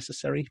process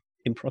necessary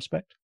in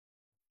prospect?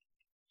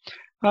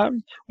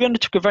 We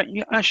undertook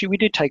we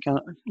did take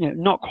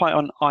not quite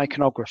on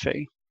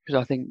iconography,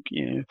 because I think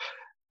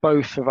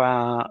both of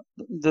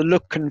the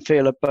look and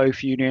feel of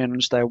both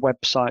unions, their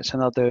websites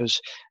and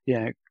others,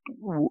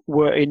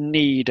 were in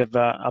need of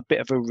a bit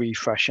of a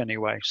refresh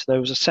anyway. So there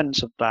was a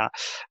sense of that.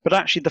 But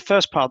actually, the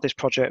first part of this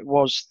project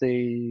was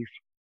we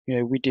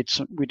did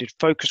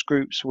focus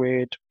groups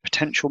with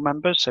potential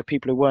members, so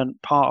people who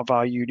weren't part of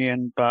our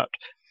union but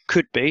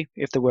could be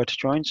if they were to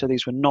join. So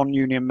these were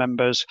non-union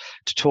members,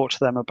 to talk to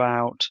them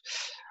about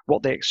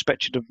what they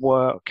expected of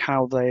work,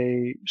 how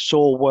they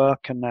saw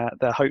work and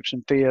their hopes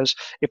and fears.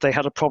 If they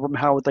had a problem,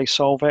 how would they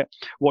solve it?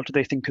 What do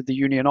they think of the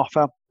union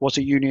offer? Was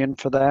a union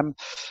for them?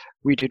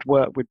 We did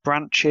work with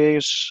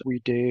branches. We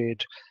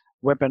did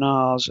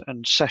webinars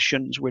and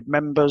sessions with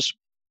members.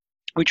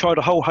 We tried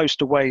a whole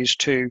host of ways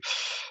to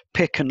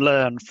pick and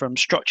learn, from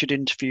structured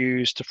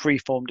interviews to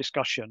free-form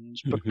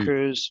discussions,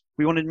 because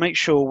we wanted to make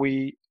sure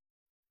we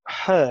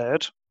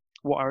heard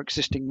what our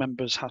existing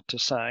members had to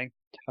say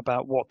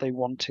about what they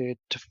wanted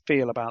to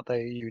feel about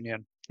their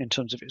union. in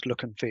terms of its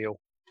look and feel.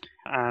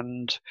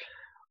 And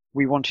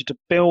we wanted to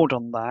build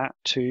on that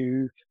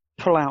to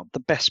pull out the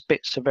best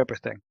bits of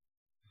everything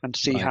and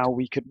see how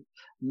we could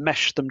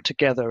mesh them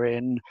together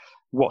in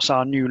what's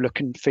our new look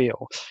and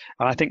feel.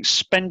 And I think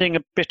spending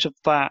a bit of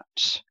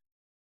that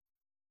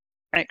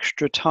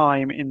extra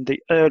time in the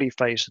early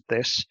phase of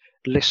this,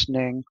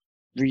 listening,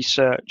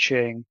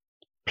 researching,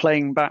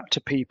 playing back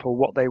to people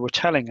what they were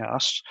telling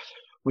us,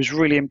 was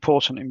really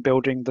important in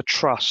building the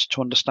trust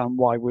to understand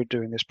why we're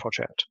doing this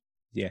project.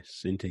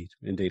 Yes, indeed.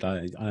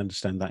 I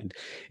understand that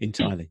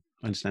entirely.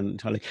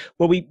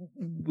 Well,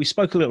 we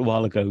spoke a little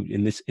while ago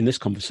in this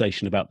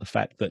conversation about the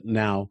fact that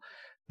now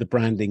the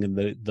branding and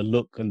the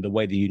look and the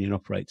way the union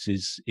operates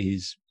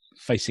is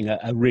facing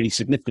a really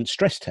significant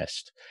stress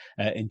test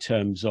in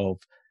terms of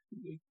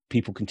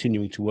people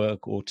continuing to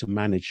work or to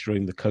manage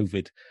during the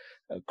COVID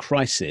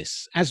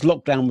crisis. As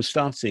lockdown was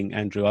starting,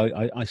 Andrew,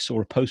 I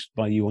saw a post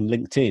by you on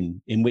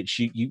LinkedIn in which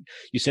you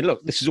said,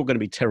 look, this is all going to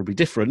be terribly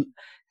different.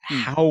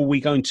 How are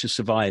we going to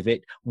survive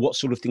it? What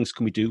sort of things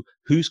can we do?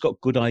 Who's got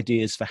good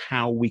ideas for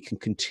how we can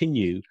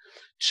continue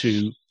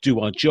to do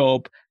our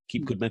job,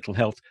 keep good mental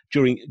health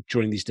during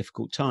these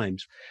difficult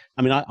times?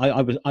 I mean,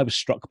 I was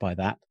struck by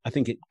that. I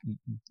think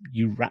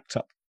you racked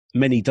up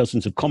many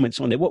dozens of comments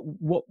on it. What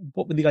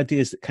were the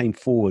ideas that came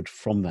forward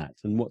from that,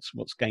 and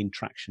what's gained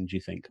traction, do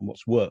you think, and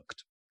what's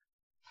worked?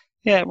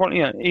 Yeah, well,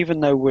 even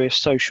though we're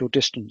social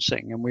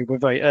distancing, and we were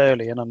very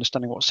early in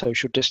understanding what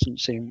social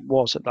distancing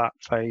was at that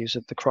phase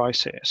of the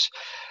crisis,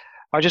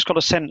 I just got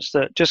a sense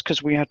that just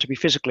because we had to be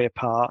physically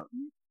apart,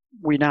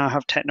 we now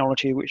have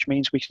technology which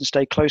means we can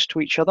stay close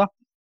to each other.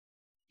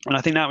 And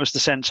I think that was the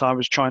sense I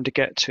was trying to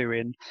get to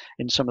in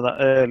some of that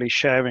early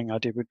sharing I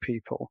did with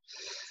people.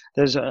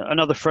 There's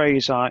another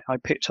phrase I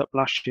picked up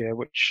last year,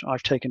 which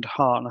I've taken to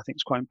heart, and I think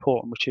it's quite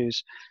important, which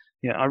is,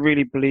 I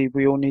really believe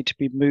we all need to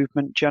be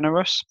movement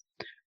generous.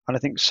 And I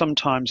think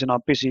sometimes in our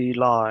busy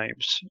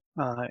lives,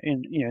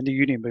 in the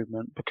union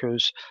movement,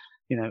 because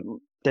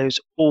there's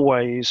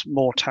always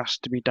more tasks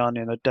to be done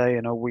in a day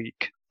and a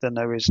week than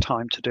there is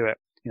time to do it.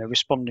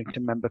 Responding to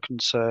member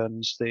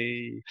concerns,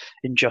 the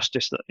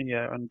injustice that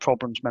and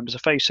problems members are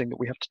facing that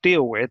we have to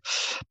deal with.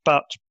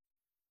 But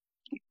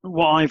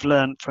what I've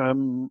learned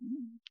from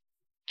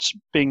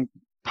being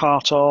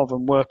part of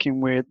and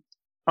working with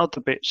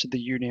other bits of the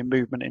union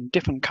movement in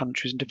different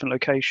countries and different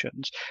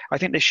locations, I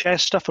think they share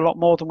stuff a lot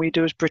more than we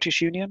do as British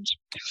unions.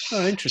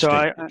 Oh, interesting.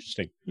 So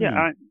interesting.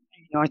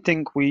 I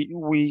think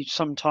we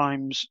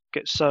sometimes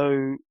get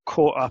so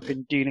caught up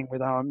in dealing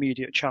with our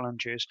immediate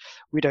challenges,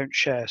 we don't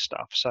share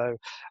stuff. So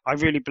I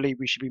really believe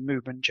we should be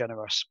movement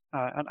generous,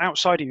 and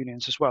outside of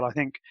unions as well. I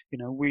think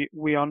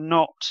we are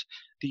not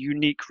the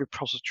unique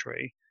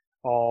repository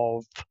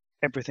of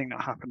everything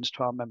that happens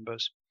to our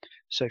members.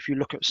 So if you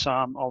look at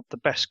some of the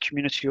best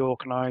community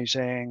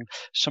organising,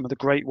 some of the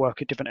great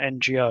work at different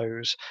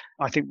NGOs,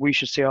 I think we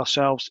should see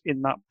ourselves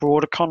in that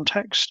broader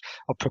context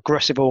of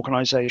progressive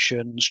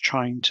organisations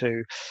trying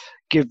to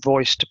give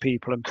voice to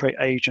people and create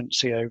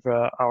agency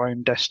over our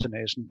own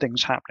destinies and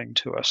things happening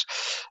to us.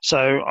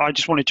 So I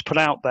just wanted to put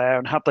out there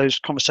and have those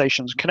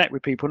conversations, connect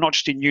with people, not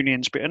just in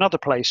unions, but in other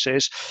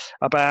places,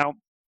 about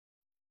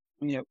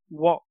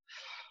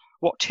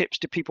what tips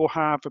do people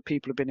have for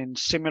people who've been in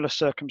similar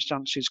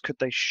circumstances? Could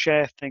they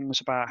share things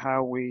about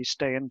how we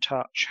stay in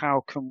touch?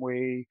 How can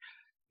we,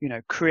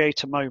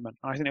 create a moment?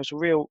 I think there was a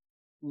real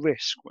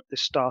risk when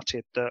this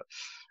started that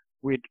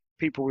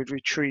people would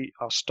retreat,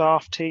 our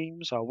staff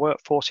teams, our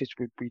workforces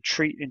would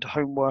retreat into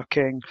home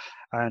working,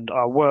 and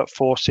our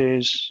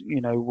workforces,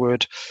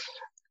 would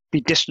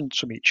be distant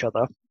from each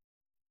other,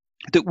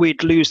 that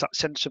we'd lose that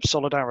sense of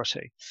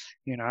solidarity.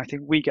 I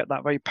think we get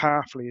that very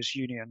powerfully as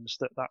unions,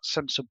 that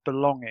sense of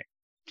belonging,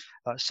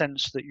 that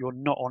sense that you're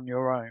not on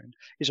your own,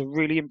 is a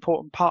really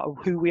important part of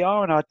who we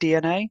are and our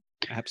DNA.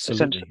 Absolutely. A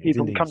sense that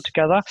people can come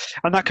together.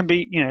 And that can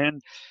be,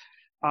 and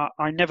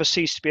I never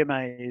cease to be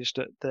amazed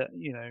that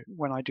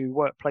when I do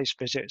workplace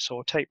visits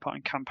or take part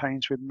in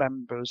campaigns with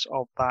members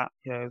of that,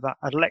 that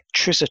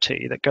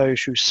electricity that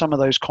goes through some of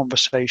those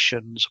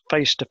conversations,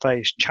 face to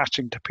face,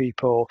 chatting to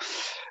people,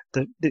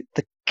 the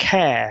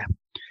care,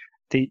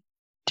 the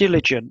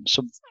diligence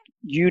of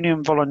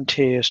union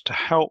volunteers to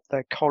help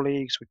their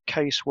colleagues with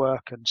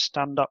casework and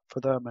stand up for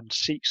them and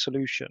seek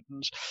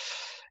solutions,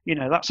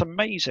 that's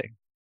amazing.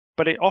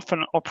 But it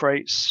often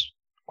operates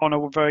on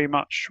a very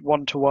much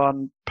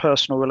one-to-one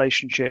personal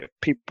relationship,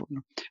 people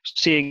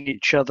seeing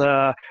each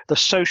other. The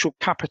social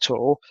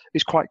capital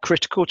is quite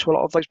critical to a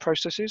lot of those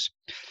processes,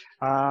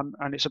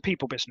 and it's a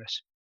people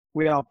business.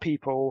 We are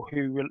people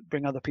who will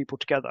bring other people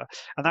together,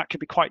 and that can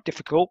be quite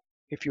difficult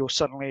if you're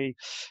suddenly,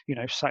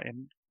 sat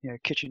in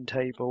kitchen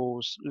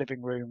tables,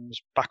 living rooms,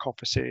 back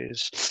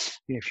offices.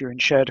 If you're in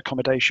shared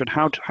accommodation,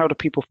 how do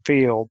people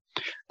feel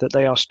that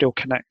they are still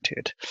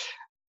connected?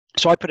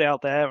 So I put it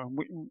out there, and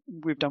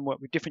we've done work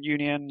with different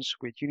unions,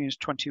 with Unions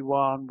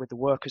 21, with the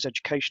Workers'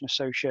 Education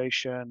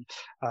Association.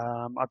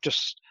 I've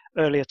just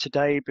earlier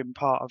today been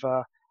part of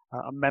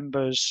a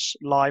members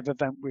live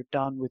event we've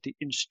done with the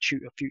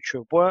Institute of Future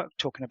of Work,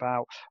 talking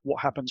about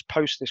what happens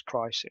post this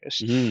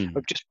crisis,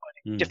 of just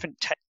finding different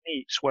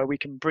techniques where we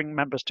can bring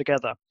members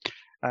together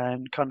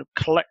and kind of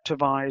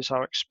collectivize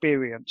our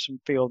experience and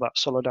feel that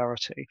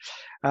solidarity.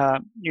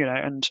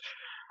 And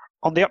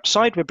on the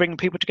upside, we're bringing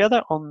people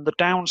together. On the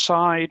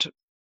downside,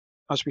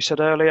 as we said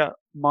earlier,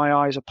 my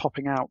eyes are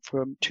popping out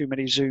from too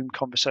many Zoom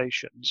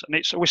conversations,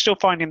 and we're still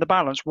finding the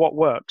balance. What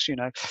works,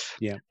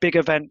 big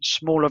events,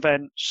 small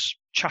events,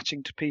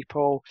 chatting to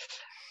people.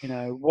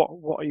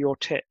 What are your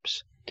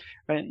tips?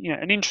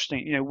 And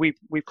interesting,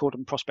 we've called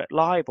them Prospect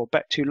Live or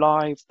Bet2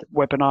 Live.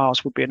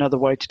 Webinars would be another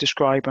way to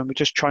describe them. We're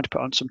just trying to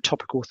put on some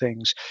topical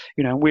things.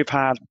 We've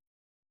had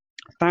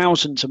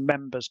thousands of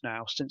members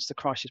now since the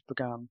crisis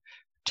began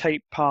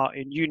take part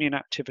in union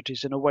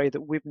activities in a way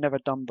that we've never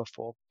done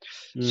before.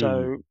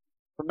 So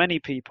for many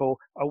people,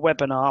 a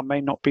webinar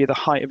may not be the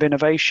height of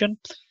innovation,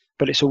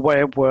 but it's a way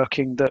of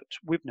working that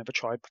we've never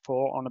tried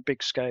before on a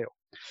big scale.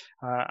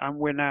 And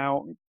we're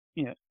now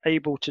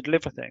able to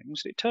deliver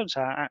things. It turns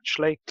out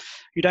actually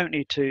you don't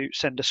need to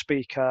send a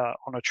speaker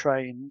on a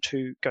train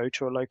to go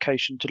to a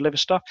location to deliver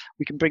stuff.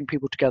 We can bring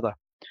people together.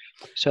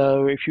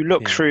 So if you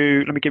look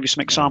through, let me give you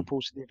some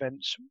examples of the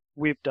events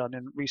we've done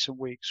in recent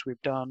weeks.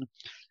 We've done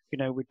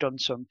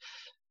some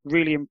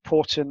really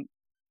important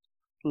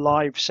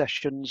live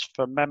sessions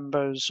for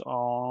members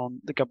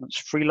on the government's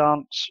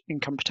freelance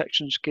income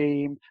protection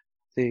scheme,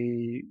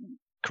 the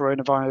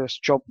coronavirus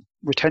job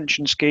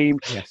retention scheme,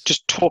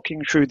 just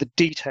talking through the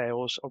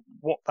details of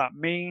what that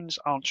means,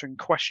 answering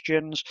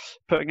questions,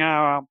 putting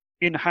our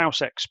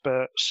in-house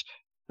experts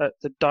at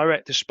the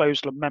direct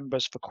disposal of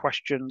members for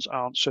questions,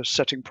 answers,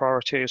 setting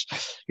priorities.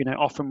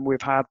 Often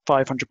we've had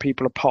 500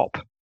 people a pop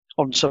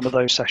on some of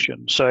those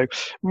sessions. So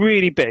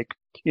really big,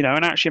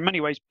 and actually in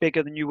many ways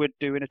bigger than you would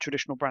do in a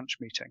traditional branch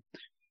meeting.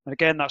 And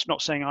again, that's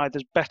not saying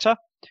either's better.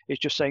 It's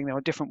just saying there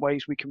are different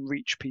ways we can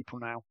reach people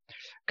now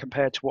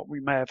compared to what we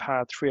may have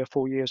had 3 or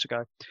 4 years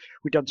ago.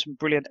 We've done some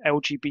brilliant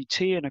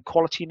LGBT and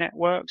equality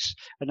networks,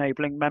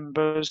 enabling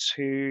members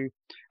who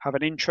have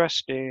an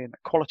interest in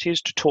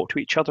equalities to talk to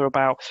each other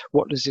about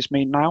what does this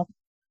mean now.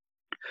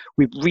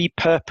 We've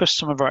repurposed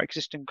some of our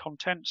existing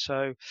content.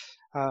 So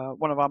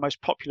one of our most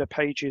popular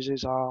pages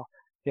is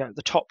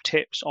the top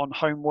tips on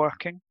home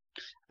working,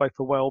 both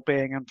for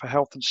well-being and for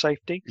health and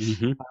safety.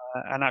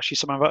 And actually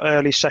some of our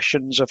early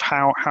sessions of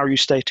how you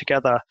stay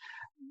together,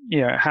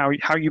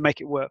 how you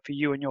make it work for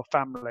you and your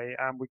family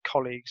and with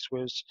colleagues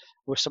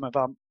were some of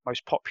our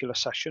most popular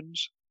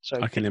sessions. So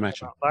I can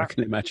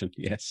imagine.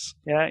 Yes.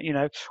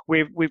 Yeah,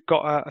 we've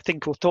got a thing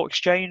called Thought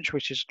Exchange,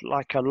 which is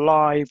like a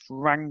live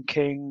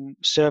ranking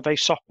survey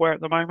software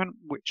at the moment,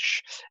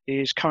 which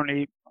is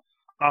currently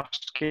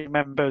asking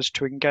members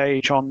to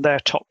engage on their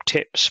top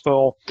tips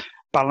for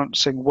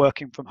balancing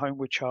working from home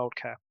with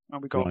childcare.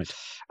 And we got,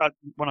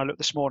 when I looked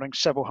this morning,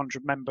 several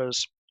hundred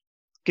members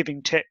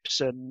giving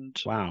tips and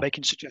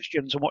making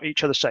suggestions on what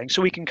each other's saying.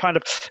 So we can kind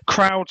of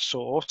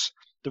crowdsource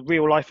the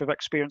real life of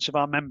experience of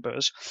our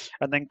members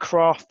and then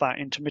craft that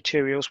into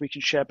materials we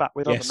can share back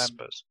with other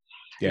members.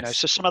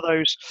 So some of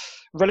those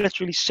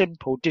relatively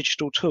simple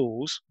digital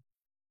tools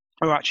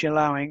are actually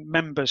allowing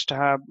members to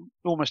have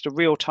almost a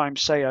real-time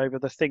say over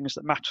the things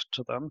that matter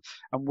to them,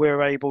 and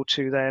we're able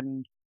to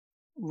then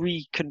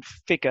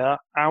reconfigure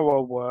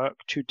our work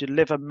to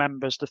deliver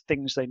members the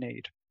things they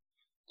need.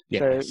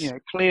 So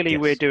clearly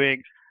we're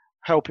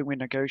helping with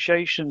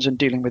negotiations and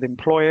dealing with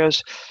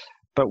employers,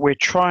 but we're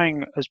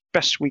trying as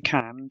best we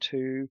can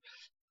to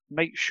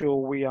make sure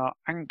we are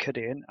anchored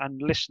in and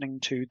listening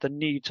to the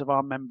needs of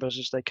our members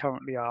as they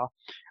currently are,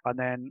 and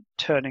then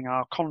turning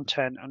our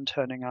content and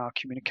turning our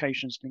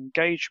communications and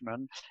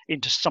engagement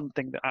into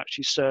something that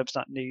actually serves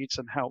that needs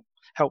and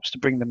helps to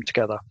bring them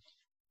together.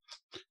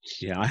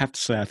 Yeah, I have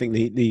to say, I think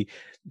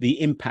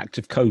the impact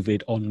of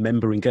COVID on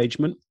member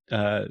engagement,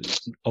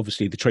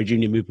 obviously the trade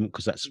union movement,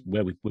 because that's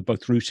where we're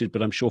both rooted,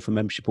 but I'm sure for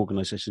membership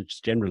organisations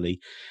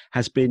generally,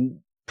 has been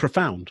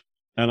profound.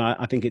 And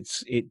I think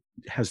it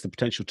has the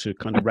potential to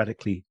kind of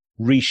radically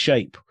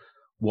reshape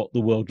what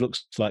the world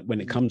looks like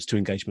when it comes to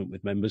engagement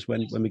with members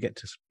when we get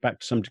back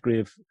to some degree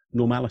of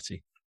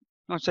normality.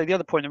 I'd say the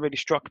other point that really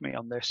struck me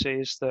on this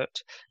is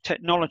that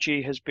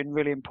technology has been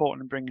really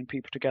important in bringing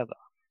people together.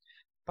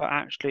 But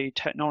actually,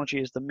 technology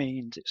is the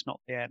means, it's not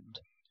the end.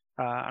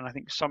 And I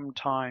think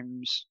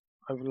sometimes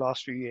over the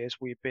last few years,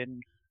 we've been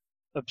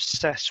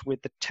obsessed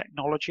with the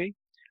technology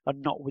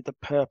and not with the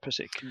purpose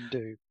it can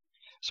do.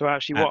 So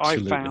actually what I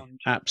found...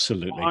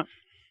 Absolutely.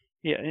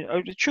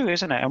 It's true,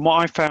 isn't it? And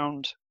what I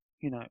found,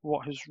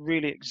 what has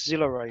really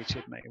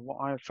exhilarated me, what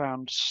I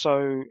found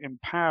so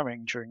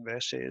empowering during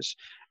this is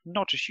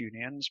not just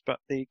unions, but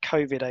the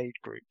COVID aid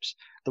groups,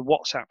 the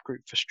WhatsApp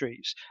group for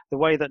streets, the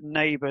way that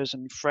neighbours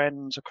and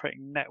friends are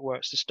creating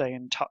networks to stay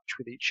in touch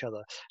with each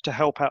other, to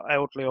help out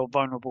elderly or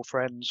vulnerable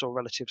friends or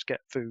relatives get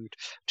food,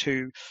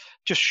 to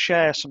just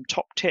share some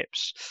top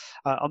tips.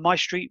 On my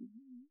street,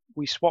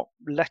 we swap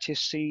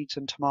lettuce seeds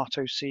and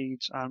tomato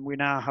seeds, and we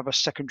now have a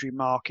secondary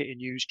market in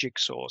used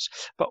jigsaws.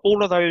 But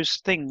all of those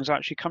things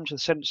actually come to the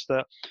sense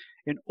that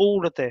in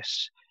all of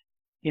this,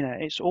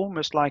 it's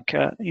almost like,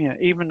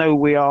 even though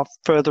we are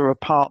further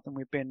apart than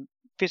we've been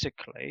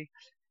physically,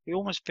 it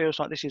almost feels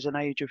like this is an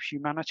age of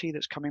humanity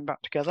that's coming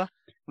back together.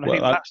 And I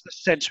think that's the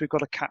sense we've got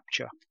to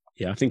capture.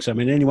 Yeah, I think so. I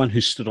mean, anyone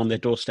who stood on their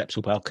doorsteps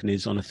or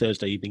balconies on a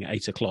Thursday evening at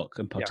 8:00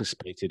 and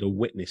participated or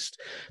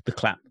witnessed the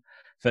clap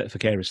for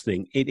carers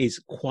thing, it is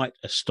quite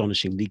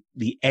astonishing.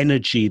 The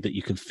energy that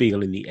you can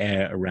feel in the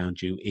air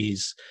around you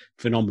is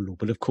phenomenal.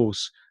 But of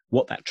course,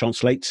 what that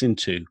translates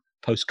into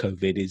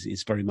post-COVID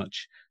is very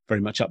much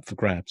up for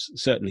grabs,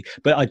 certainly.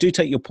 But I do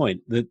take your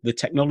point. The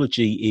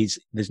technology is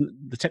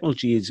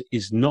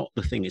not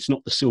the thing. It's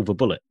not the silver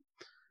bullet.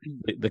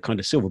 The kind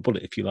of silver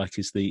bullet, if you like,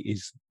 is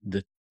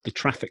the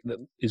traffic that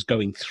is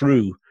going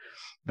through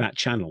that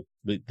channel,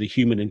 the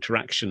human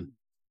interaction,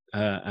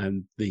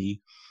 and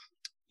the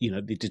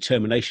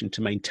determination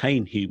to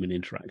maintain human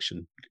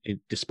interaction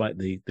despite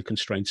the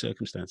constrained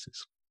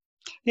circumstances.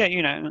 Yeah,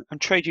 and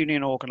trade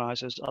union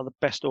organisers are the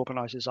best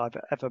organisers I've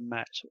ever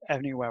met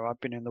anywhere I've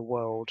been in the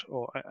world,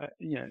 or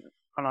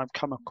and I've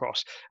come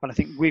across. And I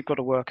think we've got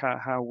to work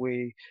out how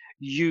we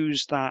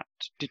use that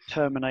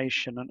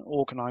determination and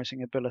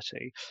organising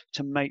ability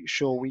to make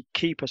sure we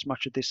keep as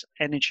much of this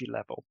energy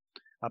level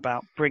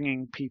about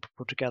bringing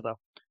people together,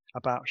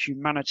 about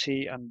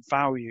humanity and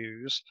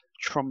values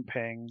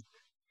trumping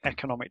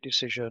economic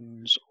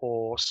decisions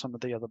or some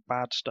of the other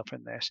bad stuff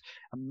in this,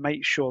 and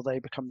make sure they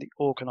become the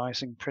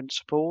organising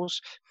principles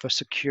for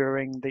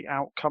securing the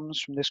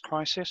outcomes from this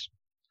crisis.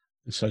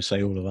 And so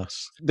say all of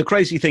us. The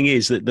crazy thing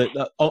is that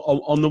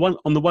on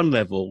the one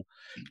level,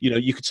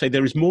 you could say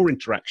there is more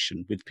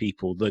interaction with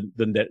people than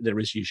there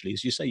is usually.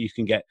 As you say, you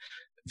can get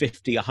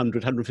 50,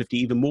 100, 150,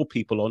 even more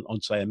people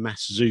on say a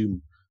mass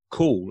Zoom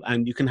call,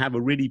 and you can have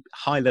a really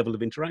high level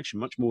of interaction,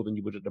 much more than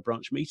you would at a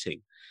branch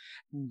meeting.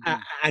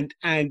 Mm-hmm.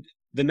 And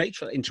the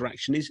nature of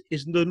interaction is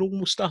the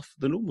normal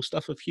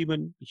stuff of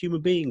human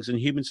beings and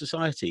human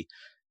society.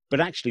 But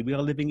actually, we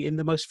are living in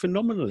the most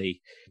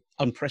phenomenally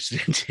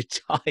unprecedented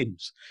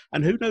times,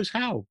 and who knows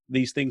how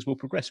these things will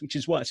progress. Which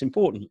is why it's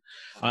important.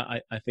 I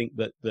think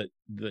that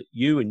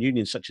you and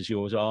unions such as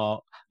yours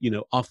are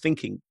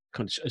thinking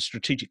kind of as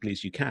strategically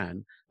as you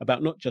can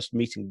about not just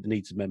meeting the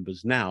needs of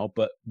members now,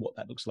 but what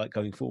that looks like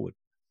going forward.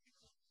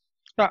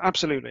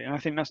 Absolutely, and I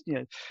think that's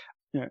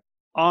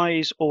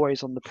eyes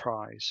always on the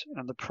prize,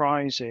 and the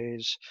prize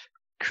is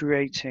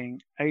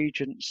creating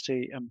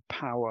agency and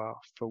power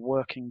for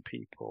working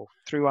people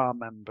through our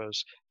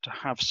members to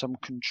have some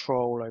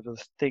control over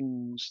the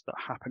things that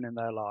happen in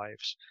their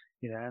lives.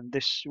 And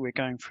this, we're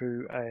going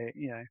through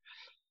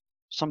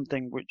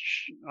something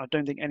which I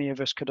don't think any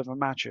of us could have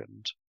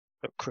imagined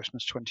at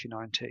Christmas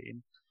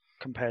 2019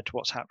 compared to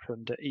what's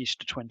happened at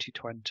Easter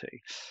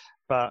 2020.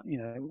 But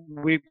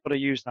we've got to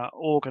use that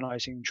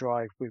organising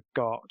drive we've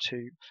got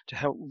to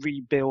help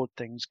rebuild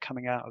things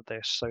coming out of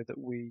this, so that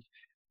we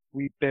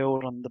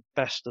build on the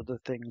best of the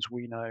things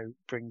we know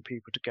bring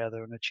people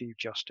together and achieve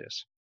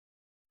justice.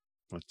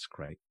 That's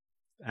great.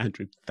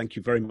 Andrew, thank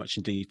you very much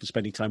indeed for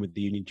spending time with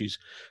the Union Dues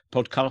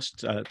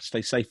podcast.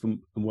 Stay safe and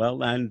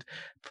well, and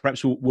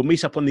perhaps we'll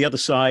meet up on the other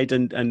side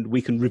and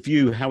we can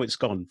review how it's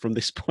gone from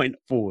this point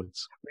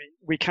forwards.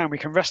 We can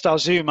rest our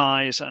Zoom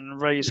eyes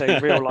and raise a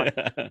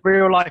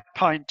real life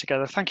pint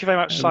together. Thank you very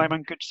much,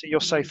 Simon. Good to see you're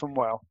safe and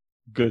well.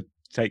 Good.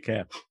 Take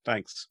care.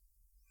 Thanks.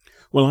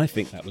 Well, I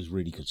think that was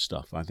really good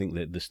stuff. I think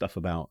that the stuff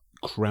about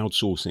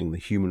crowdsourcing the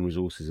human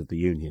resources of the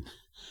union,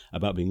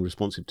 about being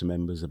responsive to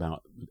members,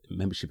 about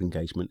membership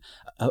engagement,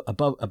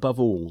 above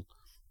all,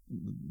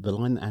 the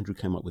line that Andrew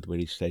came up with where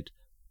he said,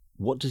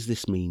 what does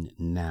this mean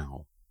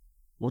now?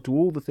 What do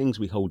all the things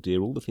we hold dear,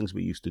 all the things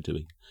we're used to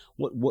doing,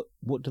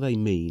 what do they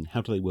mean?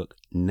 How do they work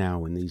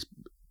now in these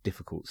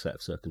difficult set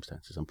of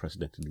circumstances,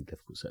 unprecedentedly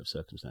difficult set of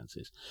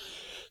circumstances?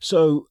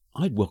 So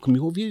I'd welcome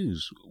your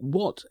views.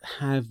 What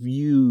have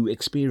you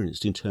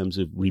experienced in terms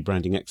of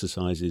rebranding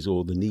exercises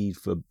or the need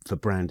for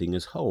branding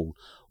as whole?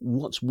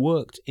 What's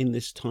worked in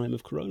this time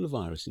of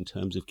coronavirus in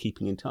terms of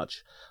keeping in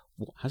touch?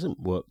 What hasn't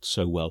worked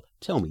so well?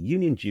 Tell me.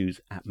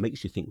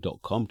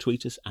 UnionDues@makesyouthink.com.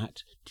 Tweet us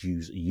at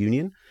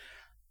DuesUnion.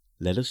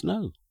 Let us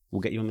know.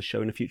 We'll get you on the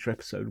show in a future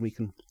episode and we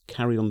can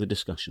carry on the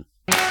discussion.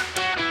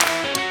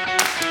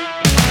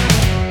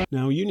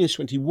 Now, Unions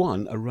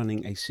 21 are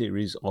running a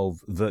series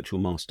of virtual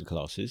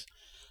masterclasses,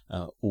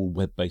 all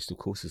web-based, of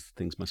course, as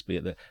things must be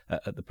at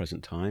the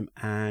present time.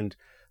 And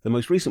the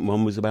most recent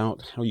one was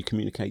about how you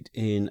communicate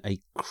in a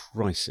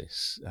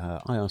crisis.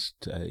 I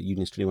asked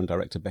Unions 21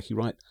 Director Becky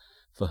Wright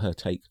for her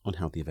take on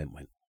how the event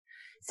went.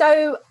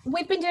 So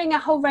we've been doing a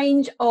whole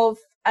range of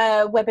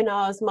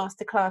webinars,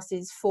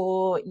 masterclasses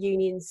for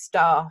union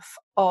staff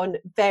on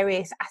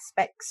various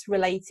aspects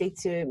related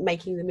to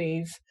making the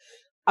move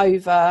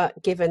over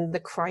given the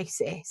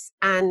crisis.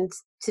 And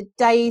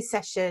today's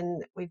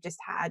session we've just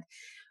had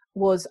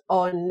was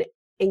on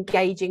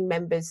engaging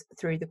members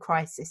through the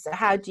crisis. So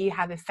how do you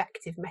have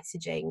effective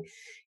messaging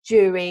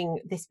during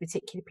this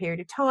particular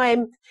period of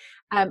time?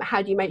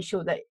 How do you make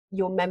sure that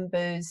your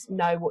members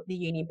know what the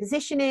union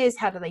position is?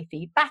 How do they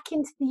feed back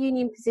into the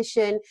union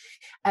position?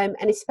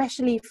 And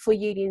especially for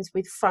unions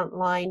with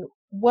frontline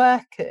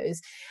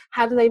workers,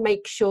 how do they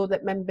make sure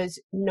that members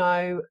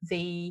know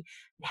the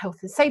health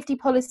and safety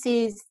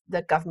policies,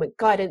 the government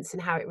guidance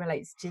and how it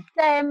relates to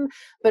them,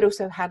 but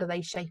also how do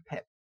they shape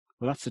it?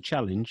 Well, that's the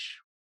challenge.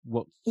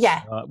 What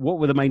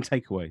were the main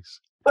takeaways?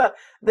 Well,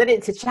 that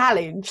it's a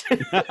challenge.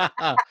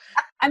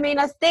 I mean,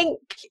 I think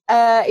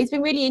it's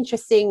been really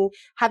interesting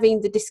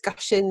having the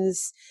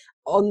discussions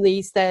on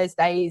these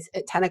Thursdays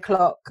at 10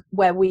 o'clock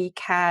where we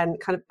can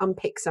kind of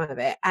unpick some of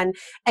it. And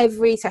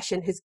every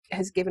session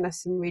has given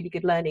us some really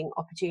good learning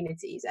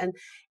opportunities. And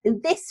in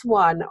this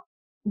one,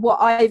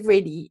 what I've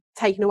really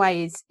taken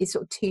away is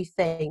sort of two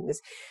things.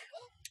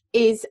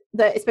 Is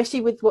that,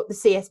 especially with what the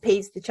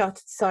CSPs, the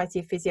Chartered Society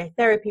of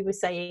Physiotherapy, were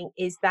saying,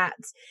 is that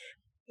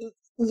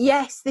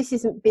yes, this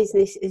isn't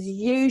business as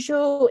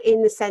usual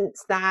in the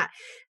sense that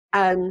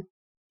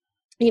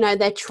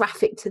their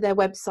traffic to their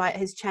website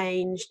has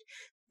changed,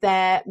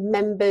 their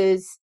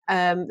members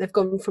they've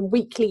gone from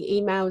weekly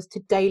emails to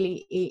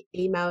daily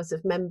emails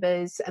of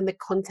members, and the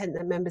content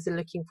that members are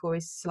looking for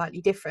is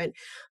slightly different,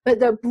 but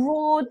that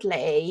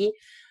broadly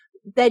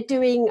they're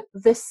doing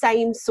the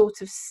same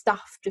sort of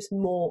stuff, just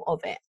more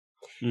of it.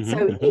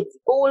 So it's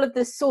all of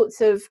the sorts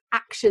of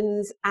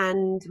actions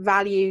and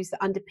values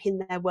that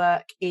underpin their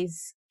work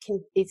is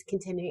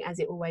continuing as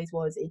it always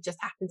was. It just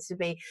happens to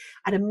be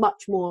at a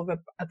much more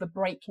of a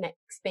breakneck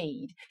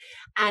speed.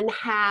 And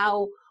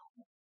how,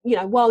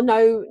 while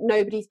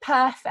nobody's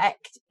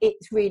perfect,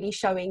 it's really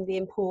showing the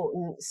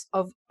importance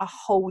of a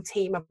whole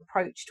team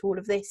approach to all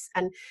of this,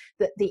 and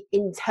that the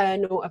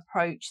internal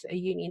approach that a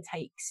union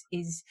takes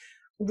is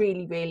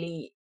really,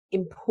 really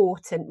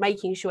important,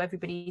 making sure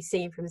everybody is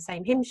singing from the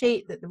same hymn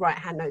sheet, that the right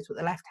hand knows what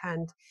the left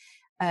hand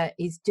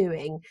is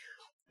doing,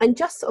 and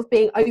just sort of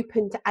being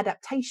open to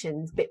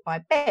adaptations bit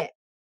by bit.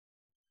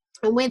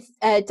 And with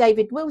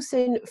David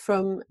Wilson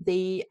from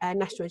the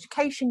National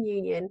Education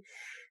Union,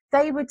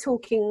 they were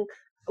talking,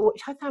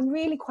 which I found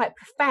really quite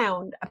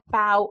profound,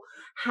 about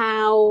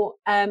how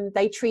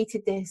they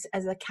treated this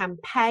as a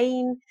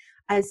campaign,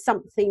 as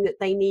something that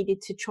they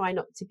needed to try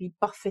not to be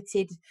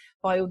buffeted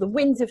by all the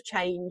winds of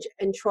change,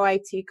 and try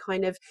to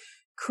kind of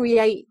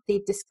create the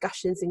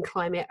discussions and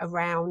climate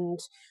around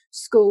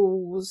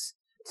schools,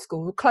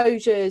 school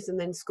closures and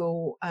then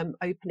school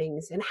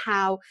openings, and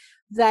how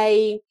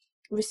they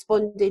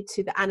responded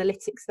to the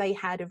analytics they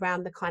had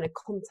around the kind of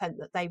content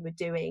that they were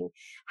doing,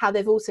 how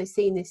they've also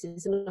seen this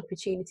as an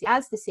opportunity,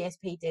 as the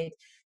CSP did,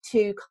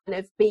 to kind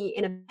of be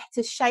in a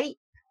better shape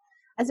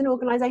as an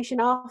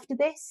organisation after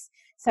this.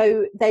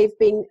 So they've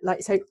been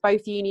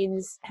both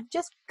unions have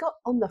just got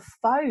on the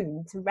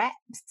phone to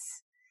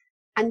reps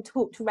and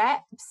talked to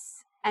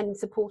reps and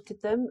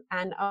supported them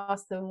and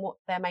asked them what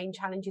their main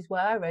challenges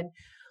were and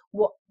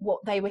what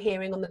they were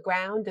hearing on the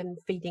ground, and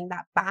feeding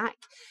that back.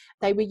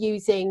 They were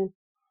using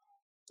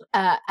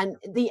and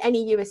the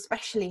NEU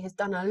especially has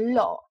done a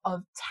lot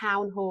of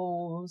town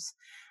halls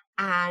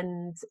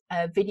and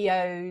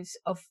videos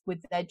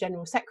with their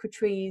general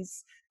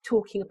secretaries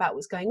talking about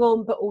what's going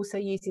on, but also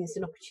using this as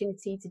an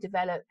opportunity to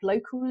develop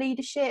local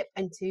leadership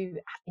and to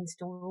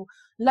install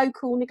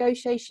local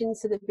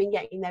negotiations. So they've been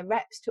getting their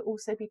reps to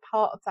also be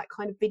part of that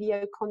kind of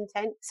video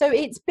content. So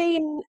it's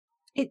been,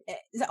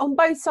 on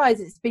both sides,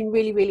 it's been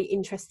really, really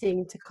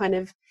interesting to kind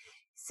of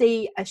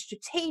see a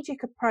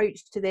strategic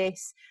approach to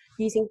this,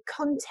 using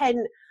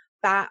content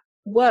that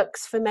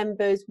works for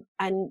members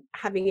and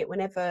having it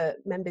whenever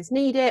members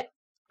need it,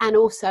 and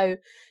also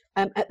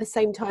at the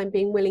same time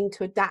being willing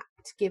to adapt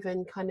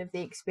given kind of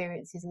the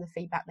experiences and the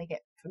feedback they get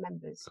from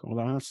members.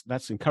 Well,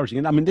 that's encouraging.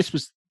 And I mean, this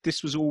was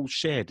all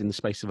shared in the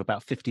space of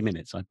about 50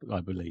 minutes, I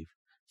believe.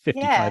 50.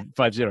 That's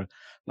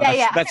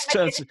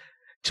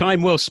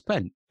time well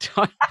spent.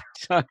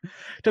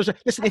 Listen,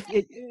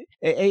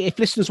 if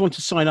listeners want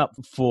to sign up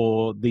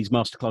for these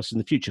masterclasses in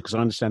the future, because I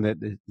understand that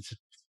it's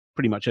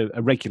pretty much a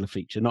regular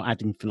feature, not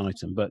ad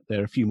infinitum, but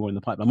there are a few more in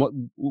the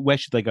pipeline. Where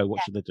should they go?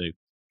 What should they do?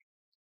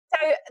 So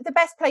the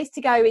best place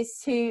to go is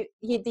to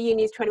the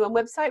Unions 21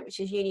 website, which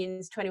is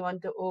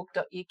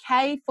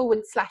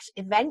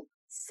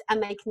unions21.org.uk/events,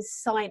 and they can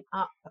sign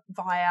up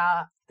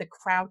via the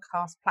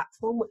Crowdcast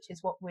platform, which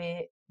is what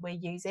we're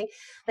using.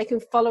 They can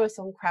follow us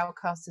on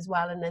Crowdcast as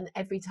well, and then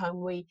every time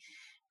we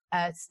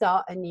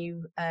start a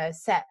new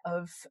set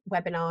of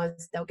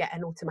webinars, they'll get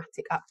an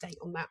automatic update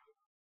on that.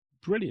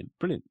 Brilliant.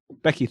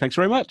 Becky, thanks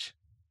very much.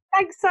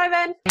 Thanks,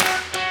 Simon.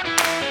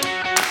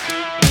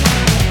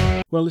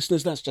 Well,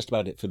 listeners, that's just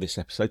about it for this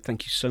episode.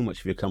 Thank you so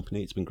much for your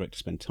company. It's been great to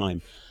spend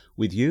time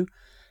with you.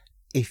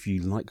 If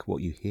you like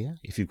what you hear,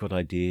 if you've got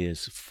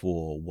ideas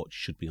for what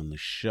should be on the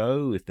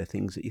show, if there are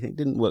things that you think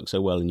didn't work so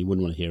well and you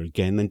wouldn't want to hear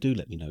again, then do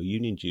let me know.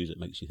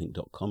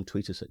 uniondues@makesyouthink.com.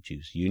 Tweet us at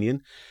Dues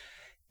Union.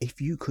 if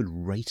you could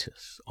rate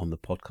us on the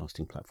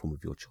podcasting platform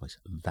of your choice,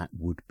 that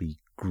would be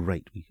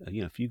great.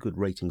 A few good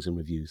ratings and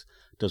reviews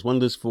does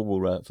wonders for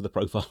the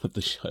profile of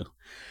the show.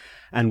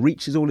 And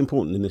reach is all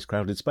important in this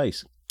crowded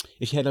space.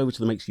 If you head over to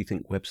the Makes You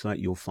Think website,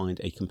 you'll find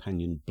a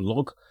companion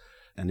blog.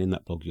 And in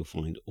that blog, you'll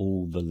find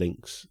all the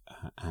links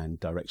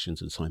and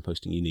directions and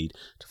signposting you need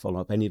to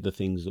follow up any of the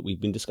things that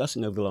we've been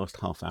discussing over the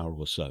last half hour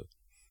or so.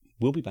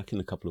 We'll be back in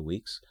a couple of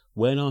weeks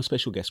when our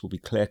special guest will be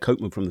Claire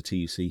Copeman from the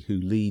TUC, who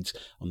leads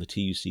on the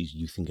TUC's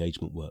youth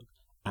engagement work.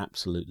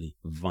 Absolutely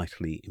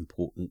vitally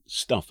important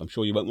stuff. I'm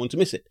sure you won't want to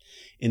miss it.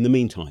 In the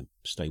meantime,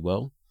 stay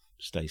well,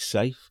 stay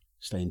safe,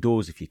 stay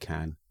indoors if you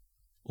can.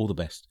 All the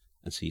best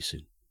and see you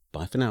soon.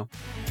 Bye for now.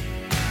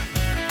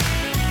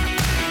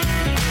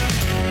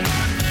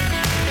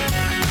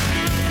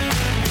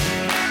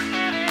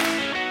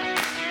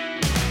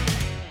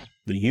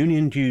 The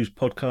Union Dues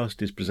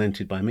podcast is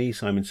presented by me,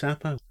 Simon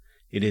Sapper.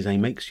 It is a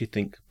Makes You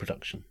Think production.